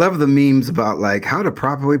 I love the memes about like how to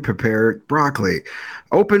properly prepare broccoli.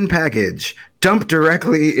 Open package, dump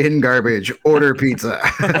directly in garbage, order pizza.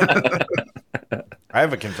 I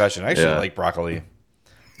have a confession. I actually like broccoli.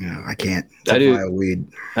 Yeah, I can't. I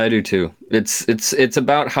do too. It's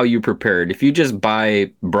about how you prepare it. If you just buy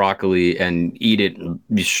broccoli and eat it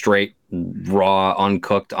straight, raw,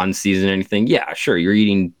 uncooked, unseasoned, anything, yeah, sure, you're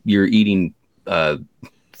eating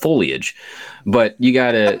foliage. But you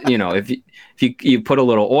gotta, if you put a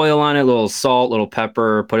little oil on it, a little salt, a little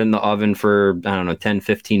pepper, put it in the oven for 10,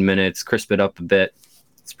 15 minutes, crisp it up a bit.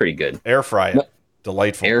 It's pretty good. Air fry it.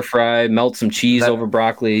 Delightful. Air fry, melt some cheese over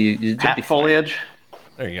broccoli. Pat foliage.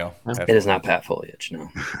 There you go. It is not pat foliage, no.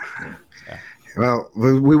 Yeah. Well,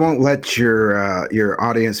 we won't let your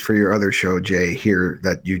audience for your other show, Jay, hear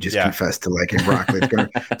that you just confessed to liking broccoli.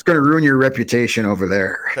 It's gonna ruin your reputation over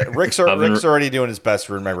there. Rick's already doing his best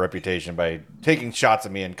to ruin my reputation by taking shots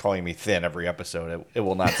at me and calling me thin every episode. It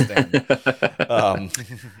will not stand.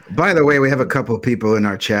 By the way, we have a couple of people in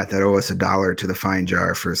our chat that owe us $1 to the fine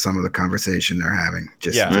jar for some of the conversation they're having.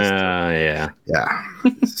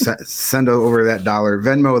 Send over that $1,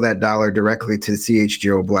 Venmo that $1 directly to the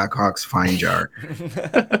CHGO Blackhawks fine jar.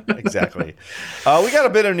 Exactly. We got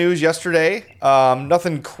a bit of news yesterday.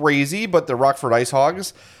 Nothing crazy, but the Rockford Ice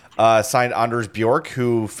Hogs signed Anders Bjork,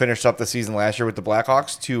 who finished up the season last year with the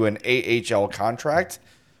Blackhawks, to an AHL contract,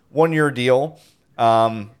 1-year deal.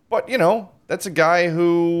 But that's a guy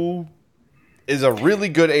who is a really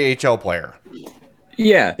good AHL player.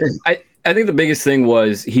 Yeah, I think the biggest thing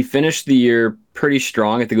was he finished the year pretty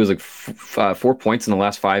strong. I think it was like 4 points in the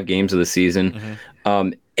last 5 games of the season.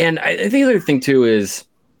 Mm-hmm. And I think the other thing too is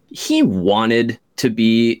he wanted to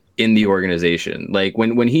be in the organization. Like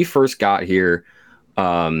when he first got here,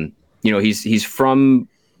 he's from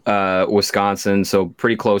Wisconsin, so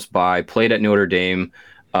pretty close by. Played at Notre Dame.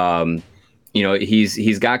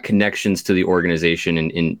 He's got connections to the organization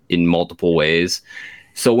in multiple ways.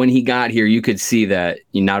 So when he got here, you could see that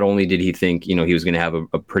not only did he think he was going to have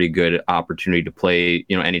a pretty good opportunity to play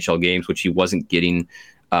NHL games, which he wasn't getting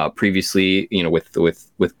previously,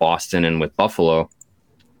 with Boston and with Buffalo.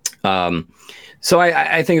 So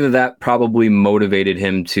I think that probably motivated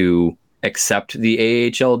him to accept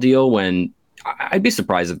the AHL deal when I'd be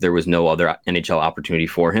surprised if there was no other NHL opportunity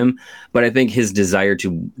for him. But I think his desire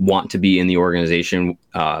to want to be in the organization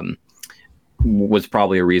was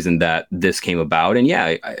probably a reason that this came about. And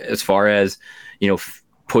yeah, as far as,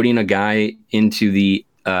 putting a guy into the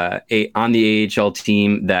on the AHL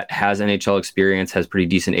team that has NHL experience, has pretty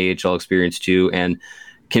decent AHL experience too, and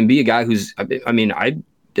can be a guy who's, I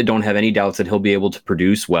don't have any doubts that he'll be able to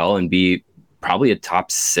produce well and be probably a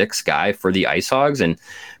top 6 guy for the Ice Hogs, and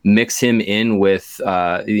mix him in with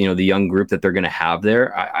the young group that they're going to have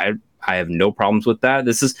there. I have no problems with that.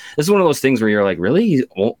 This is one of those things where you're like, really, he's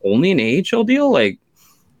only an AHL deal? Like,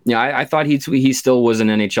 I thought he still was an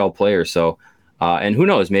NHL player. So, and who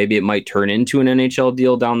knows, maybe it might turn into an NHL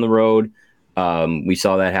deal down the road. We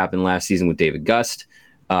saw that happen last season with David Gust.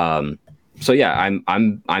 So yeah,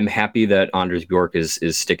 I'm happy that Anders Bjork is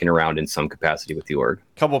sticking around in some capacity with the org.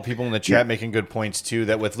 A couple of people in the chat making good points too,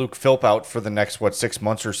 that with Luke Philp out for the next 6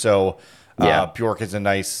 months or so, Bjork is a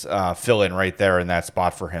nice fill-in right there in that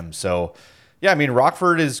spot for him. So yeah,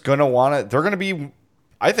 Rockford is going to want to, they're going to be,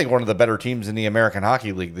 I think, one of the better teams in the American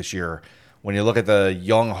Hockey League this year. When you look at the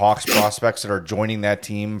young Hawks prospects that are joining that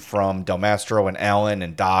team, from Del Mastro and Allen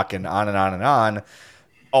and Doc and on and on and on.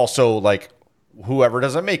 Also, like, whoever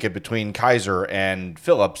doesn't make it between Kaiser and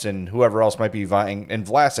Phillips and whoever else might be vying, and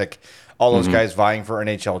Vlasic, all those guys vying for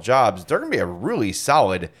NHL jobs, they're going to be a really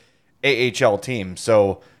solid AHL team.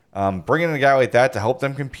 So bringing in a guy like that to help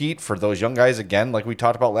them compete for those young guys, again, like we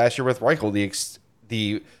talked about last year with Reichel,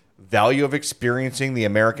 the value of experiencing the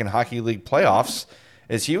American Hockey League playoffs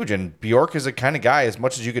is huge. And Bjork is a kind of guy, as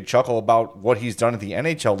much as you could chuckle about what he's done at the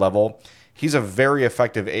NHL level, he's a very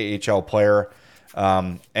effective AHL player.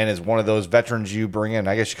 And is one of those veterans you bring in,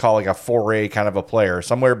 I guess you call like a 4A kind of a player,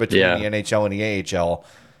 somewhere between the NHL and the AHL.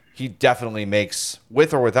 He definitely makes,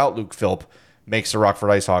 with or without Luke Philp, makes the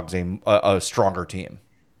Rockford Ice Hogs a stronger team.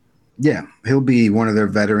 Yeah, he'll be one of their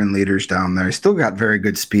veteran leaders down there. He's still got very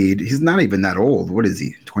good speed. He's not even that old. What is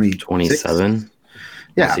he, 27?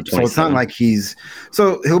 Yeah, so it's not like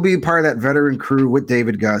so he'll be part of that veteran crew with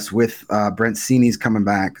David Gus, with Brent Seeney's coming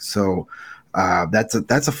back. So that's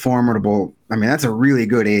a formidable, that's a really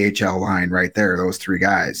good AHL line right there, those 3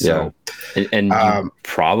 guys. So, and you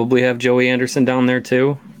probably have Joey Anderson down there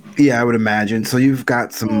too. Yeah, I would imagine. So you've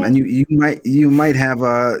got some, and you might have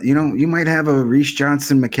a Reese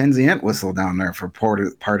Johnson, Mackenzie Entwistle down there for part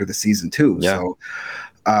of the season too. Yeah. So,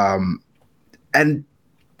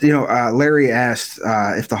 Larry asked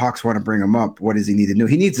if the Hawks want to bring him up, what does he need to do?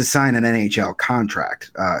 He needs to sign an NHL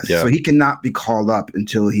contract. So he cannot be called up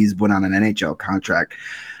until he's put on an NHL contract.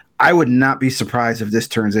 I would not be surprised if this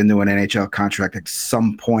turns into an NHL contract at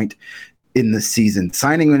some point in the season.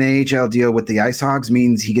 Signing an AHL deal with the Ice Hogs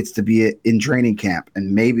means he gets to be in training camp.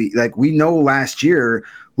 And maybe, like we know last year,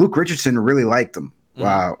 Luke Richardson really liked him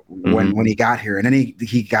when he got here. And then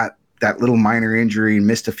he got that little minor injury and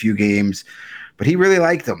missed a few games. But he really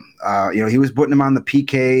liked him. He was putting him on the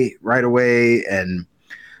PK right away and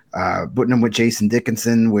putting him with Jason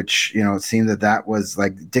Dickinson, which, it seemed that was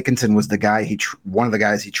like Dickinson was the guy one of the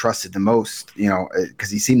guys he trusted the most, because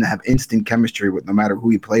he seemed to have instant chemistry with no matter who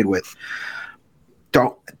he played with.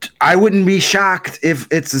 I wouldn't be shocked if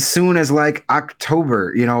it's as soon as like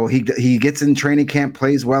October, he gets in training camp,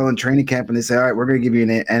 plays well in training camp, and they say, all right, we're going to give you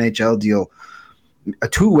an NHL deal. A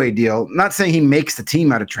 2-way deal. Not saying he makes the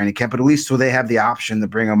team out of training camp, but at least so they have the option to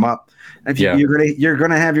bring him up. And if you're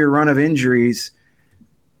gonna have your run of injuries,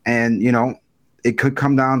 and it could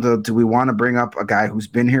come down to, do we want to bring up a guy who's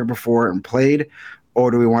been here before and played,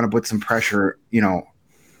 or do we want to put some pressure, on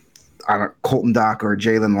a Colton Dock or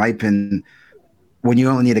Jalen Lipin when you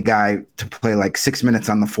only need a guy to play like 6 minutes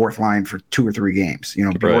on the 4th line for 2 or 3 games,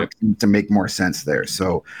 to make more sense there.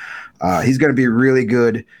 So he's going to be really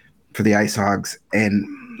good for the Ice Hogs, and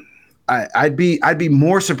I'd be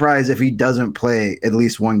more surprised if he doesn't play at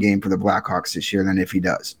least 1 game for the Blackhawks this year than if he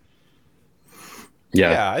does.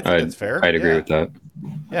 Yeah, I think that's fair. I'd agree with that.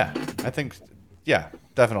 Yeah, I think,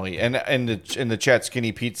 definitely. And in the chat,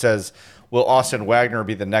 Skinny Pete says, will Austin Wagner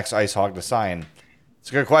be the next Ice Hog to sign? It's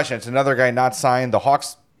a good question. It's another guy not signed. The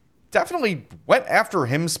Hawks definitely went after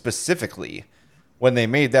him specifically when they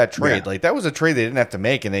made that trade. Like, that was a trade they didn't have to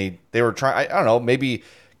make, and they were trying, I don't know, maybe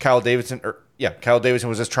Kyle Davidson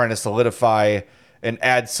was just trying to solidify and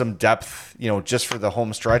add some depth, just for the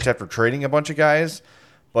home stretch after trading a bunch of guys.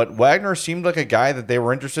 But Wagner seemed like a guy that they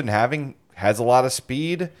were interested in having, has a lot of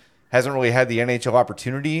speed, hasn't really had the NHL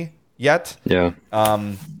opportunity yet. Yeah.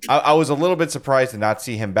 I was a little bit surprised to not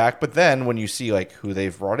see him back. But then when you see like who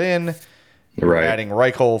they've brought in, you're adding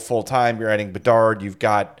Reichel full time, you're adding Bedard, you've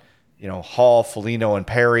got, Hall, Foligno, and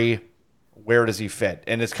Perry. where does he fit?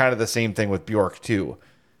 And it's kind of the same thing with Bjork too,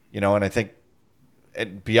 and I think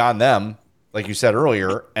beyond them, like you said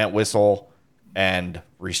earlier, Entwistle and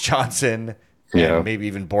Reese Johnson and maybe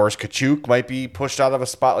even Boris Kachuk might be pushed out of a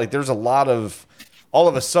spot. Like there's a lot of, all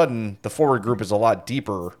of a sudden the forward group is a lot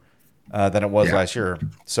deeper than it was last year.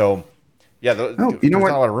 So there's not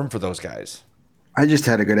a lot of room for those guys. I just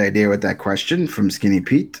had a good idea with that question from Skinny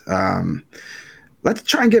Pete. Let's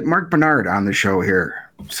try and get Mark Bernard on the show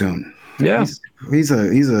here soon. Yeah, we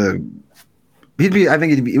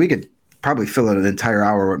could probably fill it an entire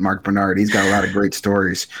hour with Mark Bernard. He's got a lot of great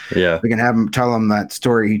stories. Yeah, we can have him tell him that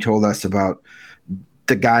story he told us about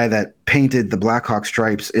the guy that painted the Blackhawks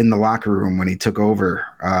stripes in the locker room when he took over.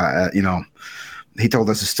 He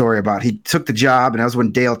told us a story about he took the job, and that was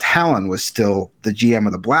when Dale Talon was still the GM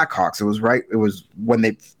of the Blackhawks. It was when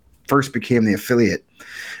they first became the affiliate,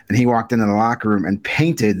 and he walked into the locker room and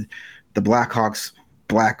painted the Blackhawks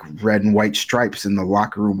black, red, and white stripes in the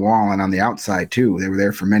locker room wall and on the outside too. They were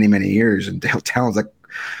there for many, many years. And Dale Talon's like,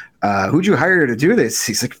 who'd you hire to do this?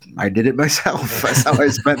 He's like, I did it myself. That's how I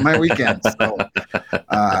spent my weekends. So,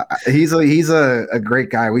 he's a great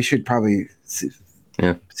guy. We should probably see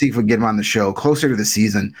if we can get him on the show closer to the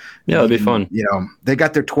season. Yeah, it'd be fun. They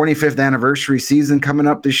got their 25th anniversary season coming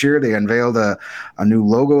up this year. They unveiled a new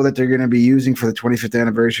logo that they're going to be using for the 25th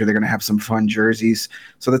anniversary. They're going to have some fun jerseys.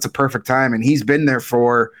 So that's a perfect time. And he's been there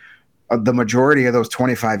for the majority of those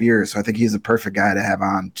 25 years. So I think he's the perfect guy to have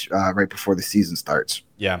on right before the season starts.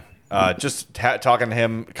 Yeah. Just talking to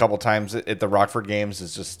him a couple times at the Rockford games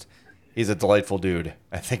is just, he's a delightful dude.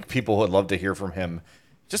 I think people would love to hear from him.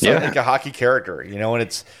 Just like a hockey character, and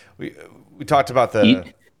it's we talked about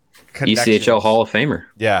the ECHL Hall of Famer.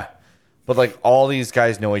 Yeah. But like all these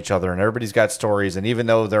guys know each other and everybody's got stories, and even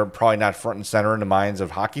though they're probably not front and center in the minds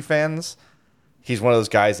of hockey fans, he's one of those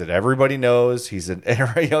guys that everybody knows. He's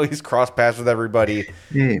he's crossed paths with everybody.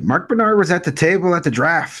 Hey, Mark Bernard was at the table at the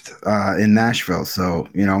draft in Nashville, so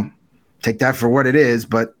take that for what it is,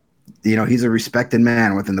 but he's a respected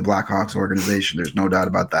man within the Blackhawks organization. There's no doubt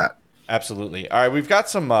about that. Absolutely. All right, we've got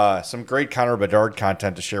some great Connor Bedard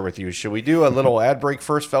content to share with you. Should we do a little ad break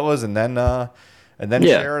first, fellas, and then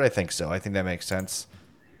share it? I think so. I think that makes sense.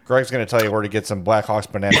 Greg's going to tell you where to get some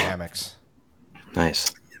Blackhawks banana hammocks.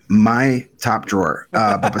 Nice. My top drawer.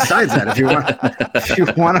 But besides that, if you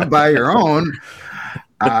want to buy your own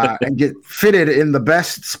and get fitted in the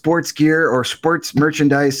best sports gear or sports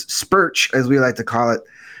merchandise, spurch as we like to call it,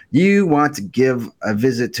 you want to give a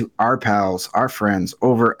visit to our pals, our friends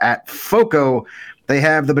over at FOCO. They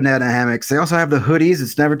have the banana hammocks. They also have the hoodies.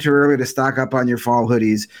 It's never too early to stock up on your fall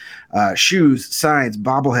hoodies, shoes, signs,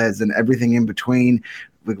 bobbleheads, and everything in between.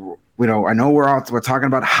 I know we're talking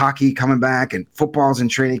about hockey coming back and football's in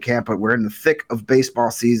training camp, but we're in the thick of baseball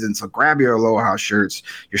season. So grab your Aloha shirts,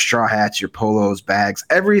 your straw hats, your polos, bags,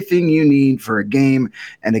 everything you need for a game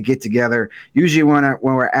and a get together. Usually when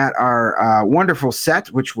we're at our wonderful set,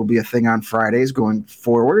 which will be a thing on Fridays going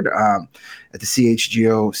forward at the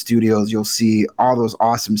CHGO studios, you'll see all those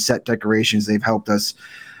awesome set decorations. They've helped us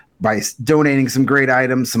by donating some great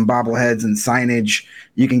items, some bobbleheads and signage.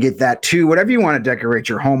 You can get that too. Whatever you want to decorate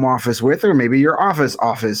your home office with, or maybe your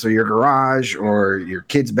office or your garage or your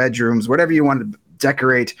kids' bedrooms, whatever you want to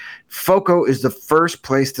decorate, FOCO is the first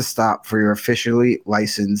place to stop for your officially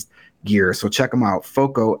licensed gear. So check them out,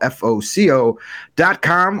 FOCO,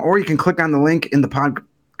 FOCO.com, or you can click on the link in the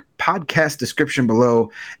podcast description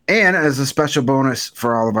below. And as a special bonus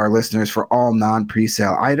for all of our listeners, for all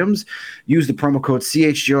non-presale items, use the promo code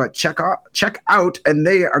CHGO at checkout, and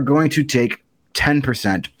they are going to take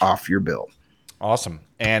 10% off your bill. Awesome.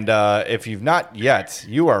 And if you've not yet,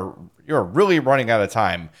 you're really running out of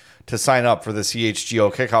time to sign up for the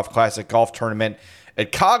CHGO Kickoff Classic Golf Tournament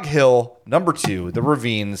at Cog Hill #2, the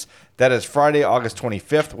Ravines. That is Friday, August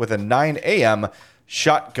 25th with a 9 a.m.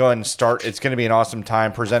 shotgun start. It's going to be an awesome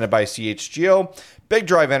time, presented by CHGO, Big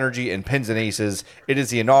Drive Energy, and Pins and Aces. It is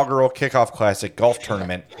the inaugural Kickoff Classic Golf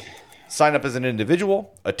Tournament. Sign up as an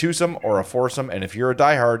individual, a twosome, or a foursome, and if you're a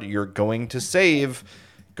diehard, you're going to save.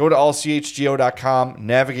 Go to allchgo.com,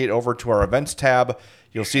 navigate over to our events tab.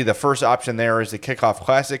 You'll see the first option there is the Kickoff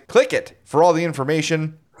Classic. Click it for all the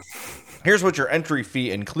information. Here's what your entry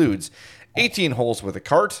fee includes. 18 holes with a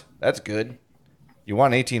cart. That's good. You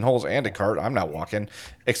want 18 holes and a cart. I'm not walking.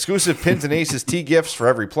 Exclusive Pins and Aces tee gifts for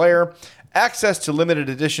every player. Access to limited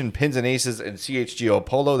edition Pins and Aces and CHGO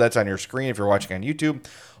Polo. That's on your screen if you're watching on YouTube.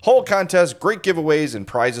 Hole contest, great giveaways and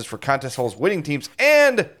prizes for contest holes, winning teams,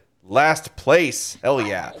 and last place. Hell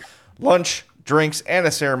yeah. Lunch, drinks, and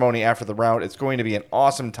a ceremony after the round. It's going to be an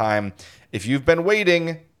awesome time. If you've been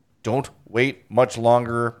waiting, don't wait much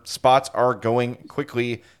longer. Spots are going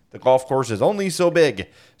quickly. The golf course is only so big.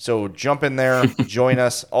 So jump in there, join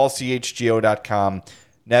us, allchgo.com.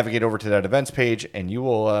 Navigate over to that events page, and you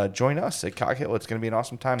will join us at Cockhill. It's going to be an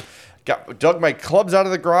awesome time. Dug my clubs out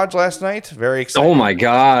of the garage last night. Very excited. Oh, my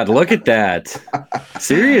God. Look at that.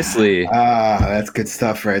 Seriously. That's good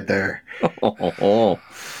stuff right there.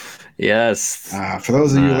 Yes. For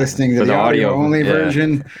those of you listening to the audio-only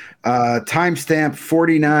version, timestamp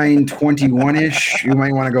 49:21-ish. You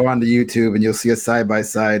might want to go onto YouTube, and you'll see a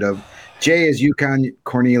side-by-side of Jay as Yukon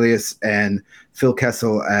Cornelius and Phil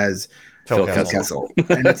Kessel as Phil Kessel.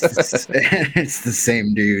 And it's the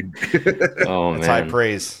same dude. Oh, That's man. high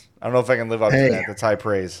praise. I don't know if I can live up to that. That's high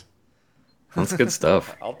praise. That's good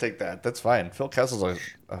stuff. I'll take that. That's fine. Phil Kessel's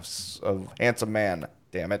a handsome man.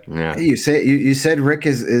 Damn it. Yeah. Hey, you said Rick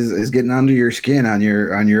is getting under your skin on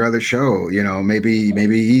your other show. You know, maybe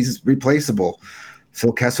he's replaceable.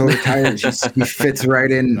 Phil Kessel retired. He fits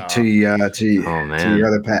right in to your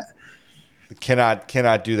other pet.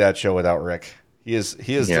 Cannot do that show without Rick. He is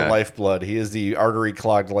the lifeblood. He is the artery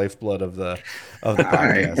clogged lifeblood of the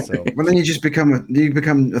podcast. Right. So. Well, then you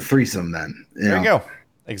become a threesome. Then there you go.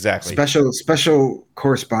 Exactly. Special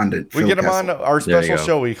correspondent. We get him on our special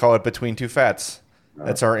show. We call it Between Two Fats.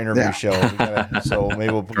 That's our interview show. So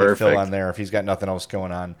maybe we'll put Phil on there if he's got nothing else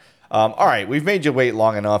going on. All right, we've made you wait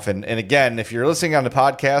long enough. And again, if you're listening on the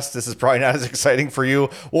podcast, this is probably not as exciting for you.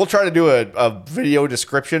 We'll try to do a video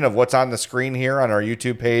description of what's on the screen here on our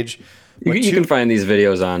YouTube page. You can find these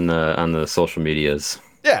videos on the social medias.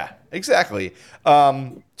 Yeah, exactly. 2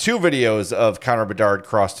 videos of Connor Bedard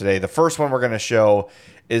crossed today. The first one we're going to show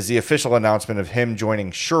is the official announcement of him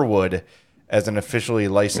joining Sherwood as an officially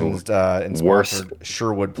licensed and sponsored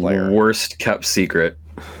Sherwood player. Worst kept secret.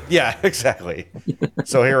 Yeah, exactly.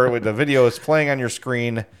 So here the video is playing on your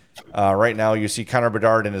screen right now. You see Connor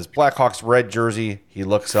Bedard in his Blackhawks red jersey. He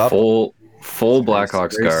looks up. Full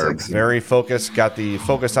Blackhawks garb. Very focused. Got the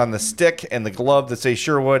focus on the stick and the glove that say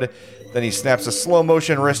Sherwood. Then he snaps a slow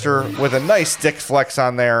motion wrister with a nice stick flex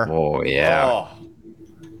on there. Oh, yeah. Oh.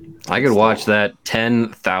 I could watch that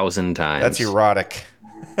 10,000 times. That's erotic.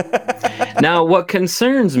 Now, what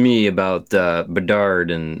concerns me about Bedard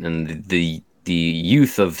and the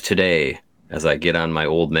youth of today, as I get on my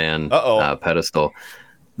old man pedestal,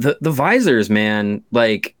 the visors, man,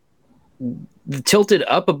 like tilted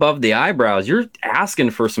up above the eyebrows. You're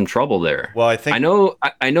asking for some trouble there. Well, I know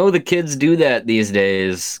the kids do that these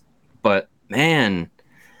days, but man,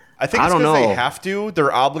 I think it's because they have to.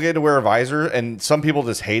 They're obligated to wear a visor, and some people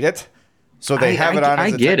just hate it, so they have it on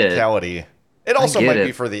as a technicality. It also might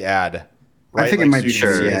be for the ad, right? I think it might be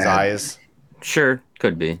for his eyes. Sure,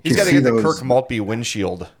 could be. He's got to get the Kirk Maltby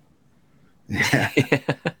windshield. Yeah.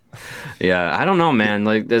 Yeah, I don't know, man.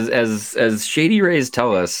 Like as Shady Rays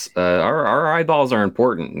tell us, our eyeballs are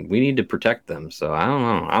important. We need to protect them. So I don't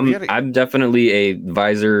know. I'm definitely a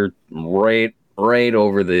visor right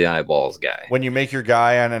over the eyeballs guy. When you make your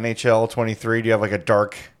guy on NHL 23, do you have like a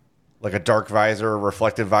dark visor, a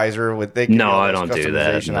reflective visor with? No, I don't do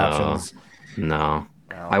that. No.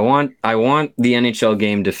 I want the NHL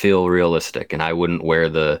game to feel realistic, and I wouldn't wear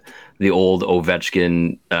the old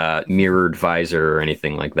Ovechkin mirrored visor or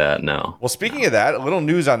anything like that. No. Well, speaking of that, a little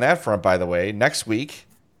news on that front, by the way. Next week,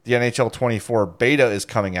 the NHL 24 beta is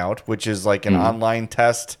coming out, which is like an online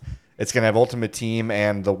test. It's going to have Ultimate Team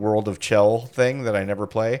and the World of Chell thing that I never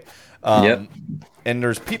play. Yep. And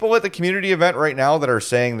there's people at the community event right now that are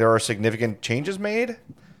saying there are significant changes made.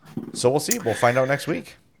 So we'll see. We'll find out next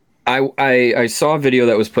week. I saw a video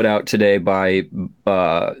that was put out today by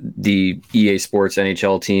the EA Sports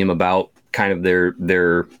NHL team about kind of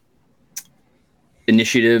their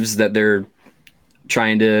initiatives that they're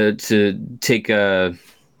trying to take up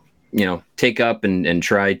and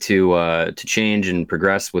try to change and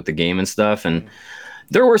progress with the game and stuff. And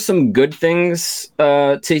there were some good things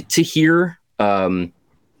to hear.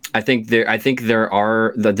 I think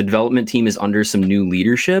the development team is under some new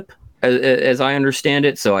leadership, as I understand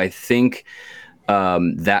it. So I think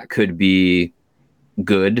that could be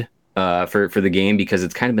good for the game, because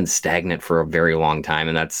it's kind of been stagnant for a very long time,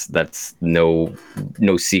 and that's no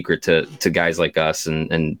secret to guys like us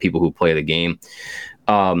and people who play the game.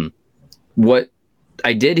 What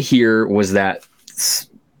I did hear was that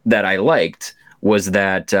I liked was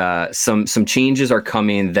that some changes are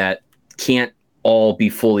coming that can't all be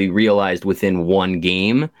fully realized within one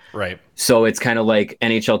game. Right. So it's kind of like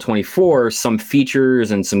NHL 24, some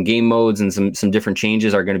features and some game modes and some different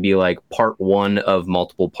changes are going to be like part one of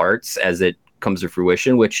multiple parts as it comes to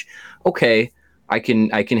fruition, which, okay, I can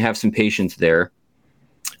have some patience there.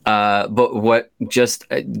 But what just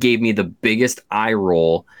gave me the biggest eye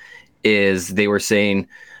roll is they were saying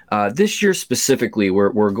This year specifically,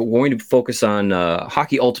 we're going to focus on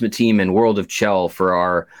Hockey Ultimate Team and World of Chell for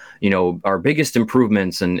our biggest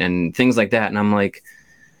improvements and things like that. And I'm like,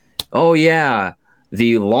 oh yeah,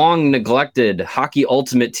 the long neglected Hockey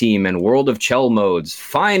Ultimate Team and World of Chell modes.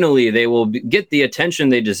 Finally, they will get the attention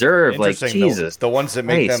they deserve. Like, Jesus, the ones that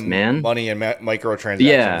make them money and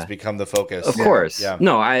microtransactions become the focus. Of course. Yeah.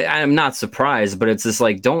 No, I'm not surprised, but it's just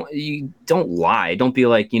like, don't lie. Don't be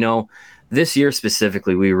like, this year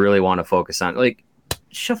specifically, we really want to focus on, like,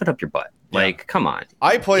 shove it up your butt. Like, come on.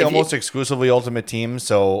 I play almost exclusively Ultimate Team,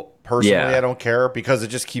 so personally, I don't care because it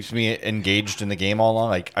just keeps me engaged in the game all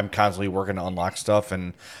along. Like, I'm constantly working to unlock stuff,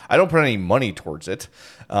 and I don't put any money towards it.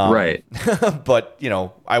 Right. But,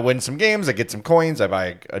 I win some games, I get some coins, I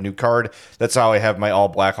buy a new card. That's how I have my all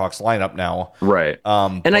Blackhawks lineup now. Right.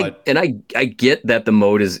 I get that the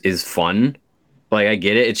mode is fun. Like, I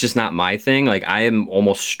get it. It's just not my thing. Like, I am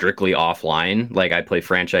almost strictly offline. Like, I play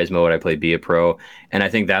franchise mode. I play Be a Pro. And I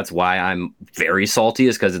think that's why I'm very salty,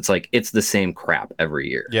 is because it's like, it's the same crap every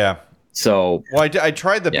year. Yeah. So. Well, I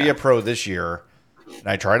tried the Be a Pro this year, and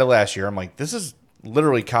I tried it last year. I'm like, this is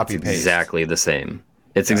literally copy-paste. Exactly the same.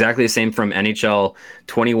 It's exactly the same from NHL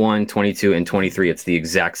 21, 22, and 23. It's the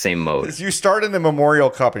exact same mode. You start in the Memorial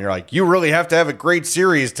Cup, and you're like, you really have to have a great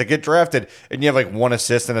series to get drafted. And you have like 1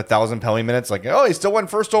 assist in 1,000 penalty minutes. Like, oh, he still went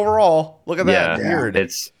first overall. Look at that. Weird.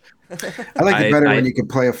 It's. I like it better when you can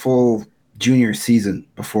play a full junior season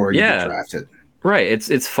before you get drafted. Right.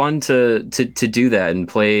 It's fun to do that and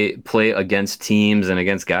play against teams and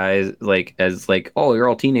against guys oh, you're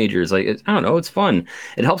all teenagers. Like, I don't know. It's fun.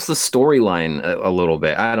 It helps the storyline a little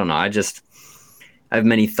bit. I don't know. I have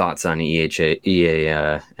many thoughts on EA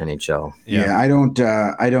NHL. Yeah, I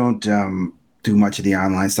don't do much of the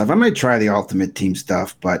online stuff. I might try the Ultimate Team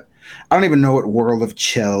stuff, but I don't even know what World of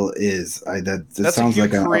Chell is. That sounds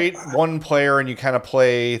like you create one player and you kind of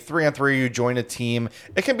play 3-on-3. You join a team.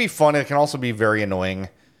 It can be fun. It can also be very annoying.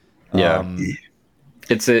 Yeah,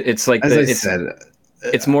 it's like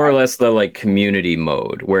it's more or less the like community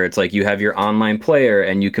mode where it's like you have your online player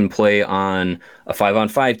and you can play on a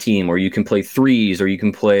 5-on-5 team, or you can play threes, or you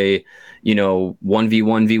can play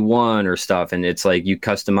 1v1v1 or stuff, and it's like you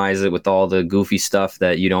customize it with all the goofy stuff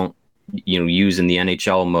that you don't use in the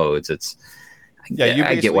NHL modes.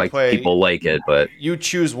 I get why people like it, but you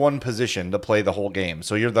choose one position to play the whole game.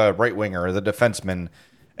 So you're the right winger or the defenseman,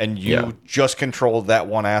 and you just control that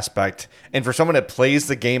one aspect. And for someone that plays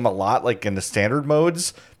the game a lot, like in the standard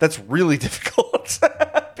modes, that's really difficult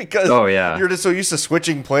because you're just so used to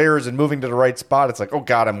switching players and moving to the right spot. It's like, oh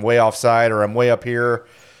God, I'm way offside or I'm way up here.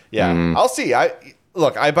 Yeah, I'll see.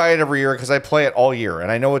 Look, I buy it every year because I play it all year, and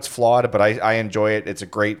I know it's flawed, but I enjoy it. It's a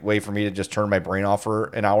great way for me to just turn my brain off for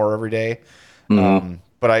an hour every day.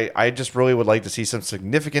 But I just really would like to see some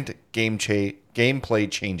significant gameplay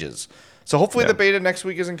changes. So hopefully the beta next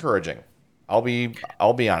week is encouraging. I'll be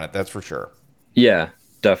on it. That's for sure. Yeah,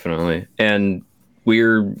 definitely. And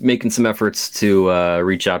we're making some efforts to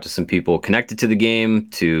reach out to some people connected to the game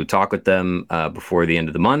to talk with them before the end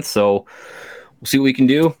of the month. So we'll see what we can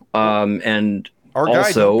do. And our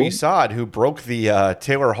guy, Bisad, who broke the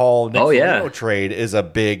Taylor Hall Nick trade, is a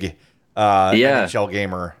big NHL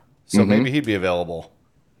gamer. So maybe he'd be available.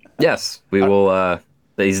 Yes, we will.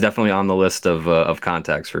 He's definitely on the list of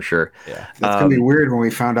contacts for sure. Yeah, that's gonna be weird when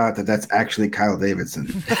we found out that that's actually Kyle Davidson.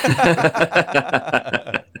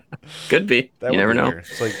 Could be. You never know. Weird.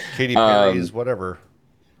 It's like Katy Perry's whatever.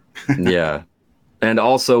 Yeah, and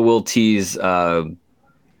also we'll tease.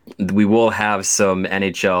 We will have some EA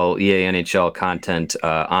NHL content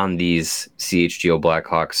on these CHGO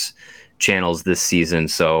Blackhawks channels this season.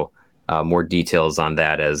 So. More details on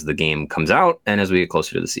that as the game comes out and as we get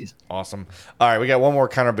closer to the season. Awesome. All right, we got one more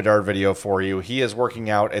Connor Bedard video for you. He is working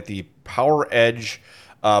out at the Power Edge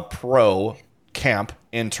Pro camp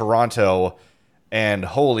in Toronto, and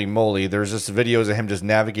holy moly, there's just videos of him just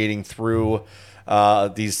navigating through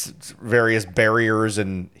these various barriers,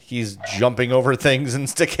 and he's jumping over things and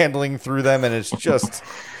stick handling through them, and it's just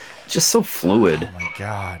so fluid. Oh my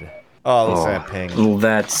God. Oh, listen to that ping.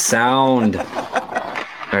 That sound.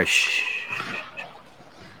 All right,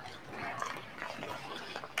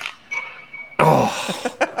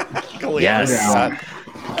 Oh, yes.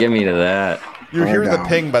 Give me to that. You hear the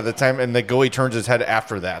ping by the time, and the goalie turns his head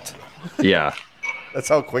after that. Yeah. That's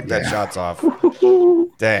how quick that shot's off.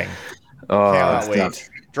 Dang. Oh, cannot wait. Tough.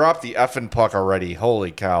 Drop the effing puck already.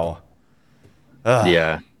 Holy cow. Ugh.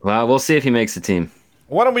 Yeah. Well, we'll see if he makes the team.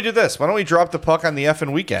 Why don't we do this? Why don't we drop the puck on the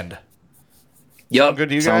effing weekend? Yep. Sound good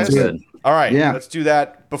to you guys? Sounds good. All right, let's do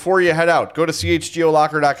that. Before you head out, go to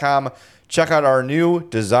chgolocker.com. Check out our new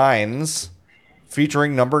designs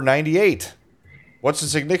featuring number 98. What's the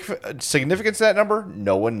significance of that number?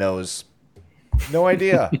 No one knows. No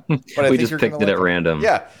idea. But we just picked it at random.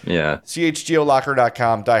 Yeah. Yeah.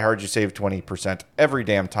 CHGOlocker.com. Die Hard, you save 20% every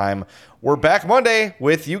damn time. We're back Monday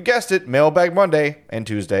with, you guessed it, Mailbag Monday and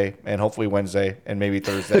Tuesday and hopefully Wednesday and maybe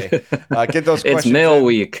Thursday. Get those questions. It's mail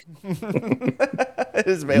week. It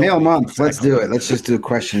is mail month. Exactly. Let's do it. Let's just do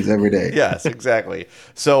questions every day. Yes, exactly.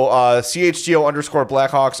 So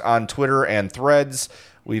CHGO_Blackhawks on Twitter and Threads.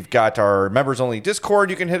 We've got our members-only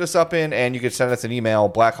Discord you can hit us up in, and you can send us an email,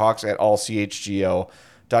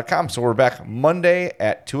 blackhawks@allchgo.com. So we're back Monday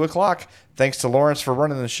at 2 o'clock. Thanks to Lawrence for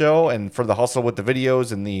running the show and for the hustle with the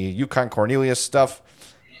videos and the Yukon Cornelius stuff.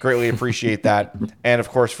 Greatly appreciate that. And, of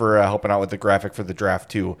course, for helping out with the graphic for the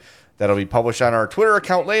draft, too. That'll be published on our Twitter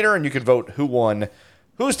account later, and you can vote who won.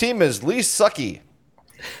 Whose team is least sucky?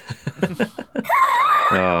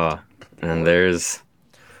 And there's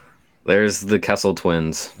the Kessel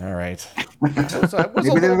twins. All right. What's a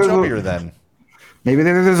little chubbier then? Maybe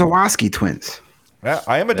they're the Zawoski twins. Yeah,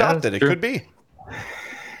 I am adopted. It could be.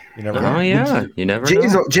 You never know. Oh, yeah. You never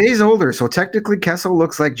know. Jay's older, so technically Kessel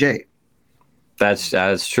looks like Jay.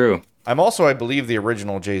 That's true. I'm also, I believe, the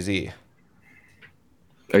original Jay-Z.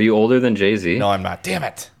 Are you older than Jay-Z? No, I'm not. Damn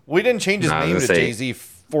it. We didn't change his name to Jay-Z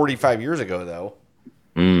 45 years ago, though.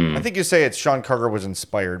 I think you say it's Sean Carter was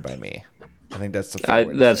inspired by me. I think that's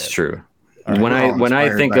the that's true. Right. When I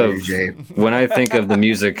think of the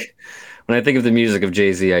music of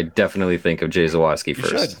Jay-Z, I definitely think of Jay Zawoski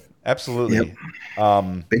first. You should. Absolutely. Yep.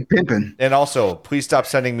 Big pimpin'. And also, please stop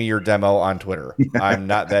sending me your demo on Twitter. I'm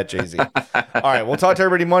not that Jay-Z. All right, we'll talk to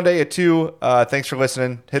everybody Monday at 2. Thanks for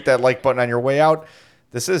listening. Hit that like button on your way out.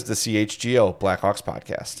 This is the CHGO Blackhawks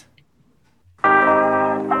podcast.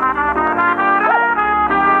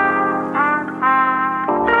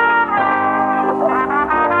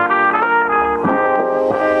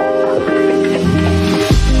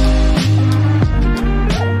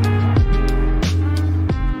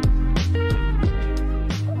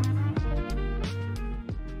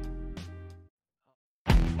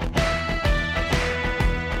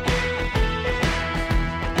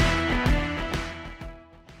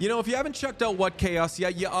 You know, if you haven't checked out What Chaos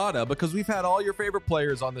yet, you oughta, because we've had all your favorite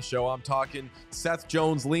players on the show. I'm talking Seth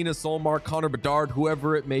Jones, Lena Solmar, Connor Bedard,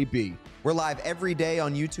 whoever it may be. We're live every day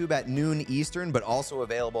on YouTube at noon Eastern, but also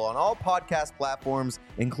available on all podcast platforms,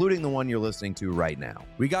 including the one you're listening to right now.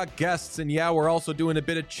 We got guests, and yeah, we're also doing a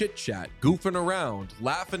bit of chit-chat, goofing around,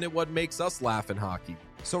 laughing at what makes us laugh in hockey.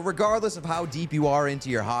 So regardless of how deep you are into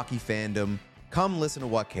your hockey fandom, come listen to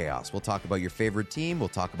What Chaos. We'll talk about your favorite team, we'll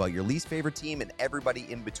talk about your least favorite team, and everybody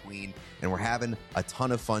in between, and we're having a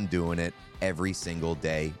ton of fun doing it every single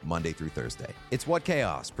day, Monday through Thursday. It's What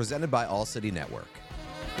Chaos, presented by All City Network.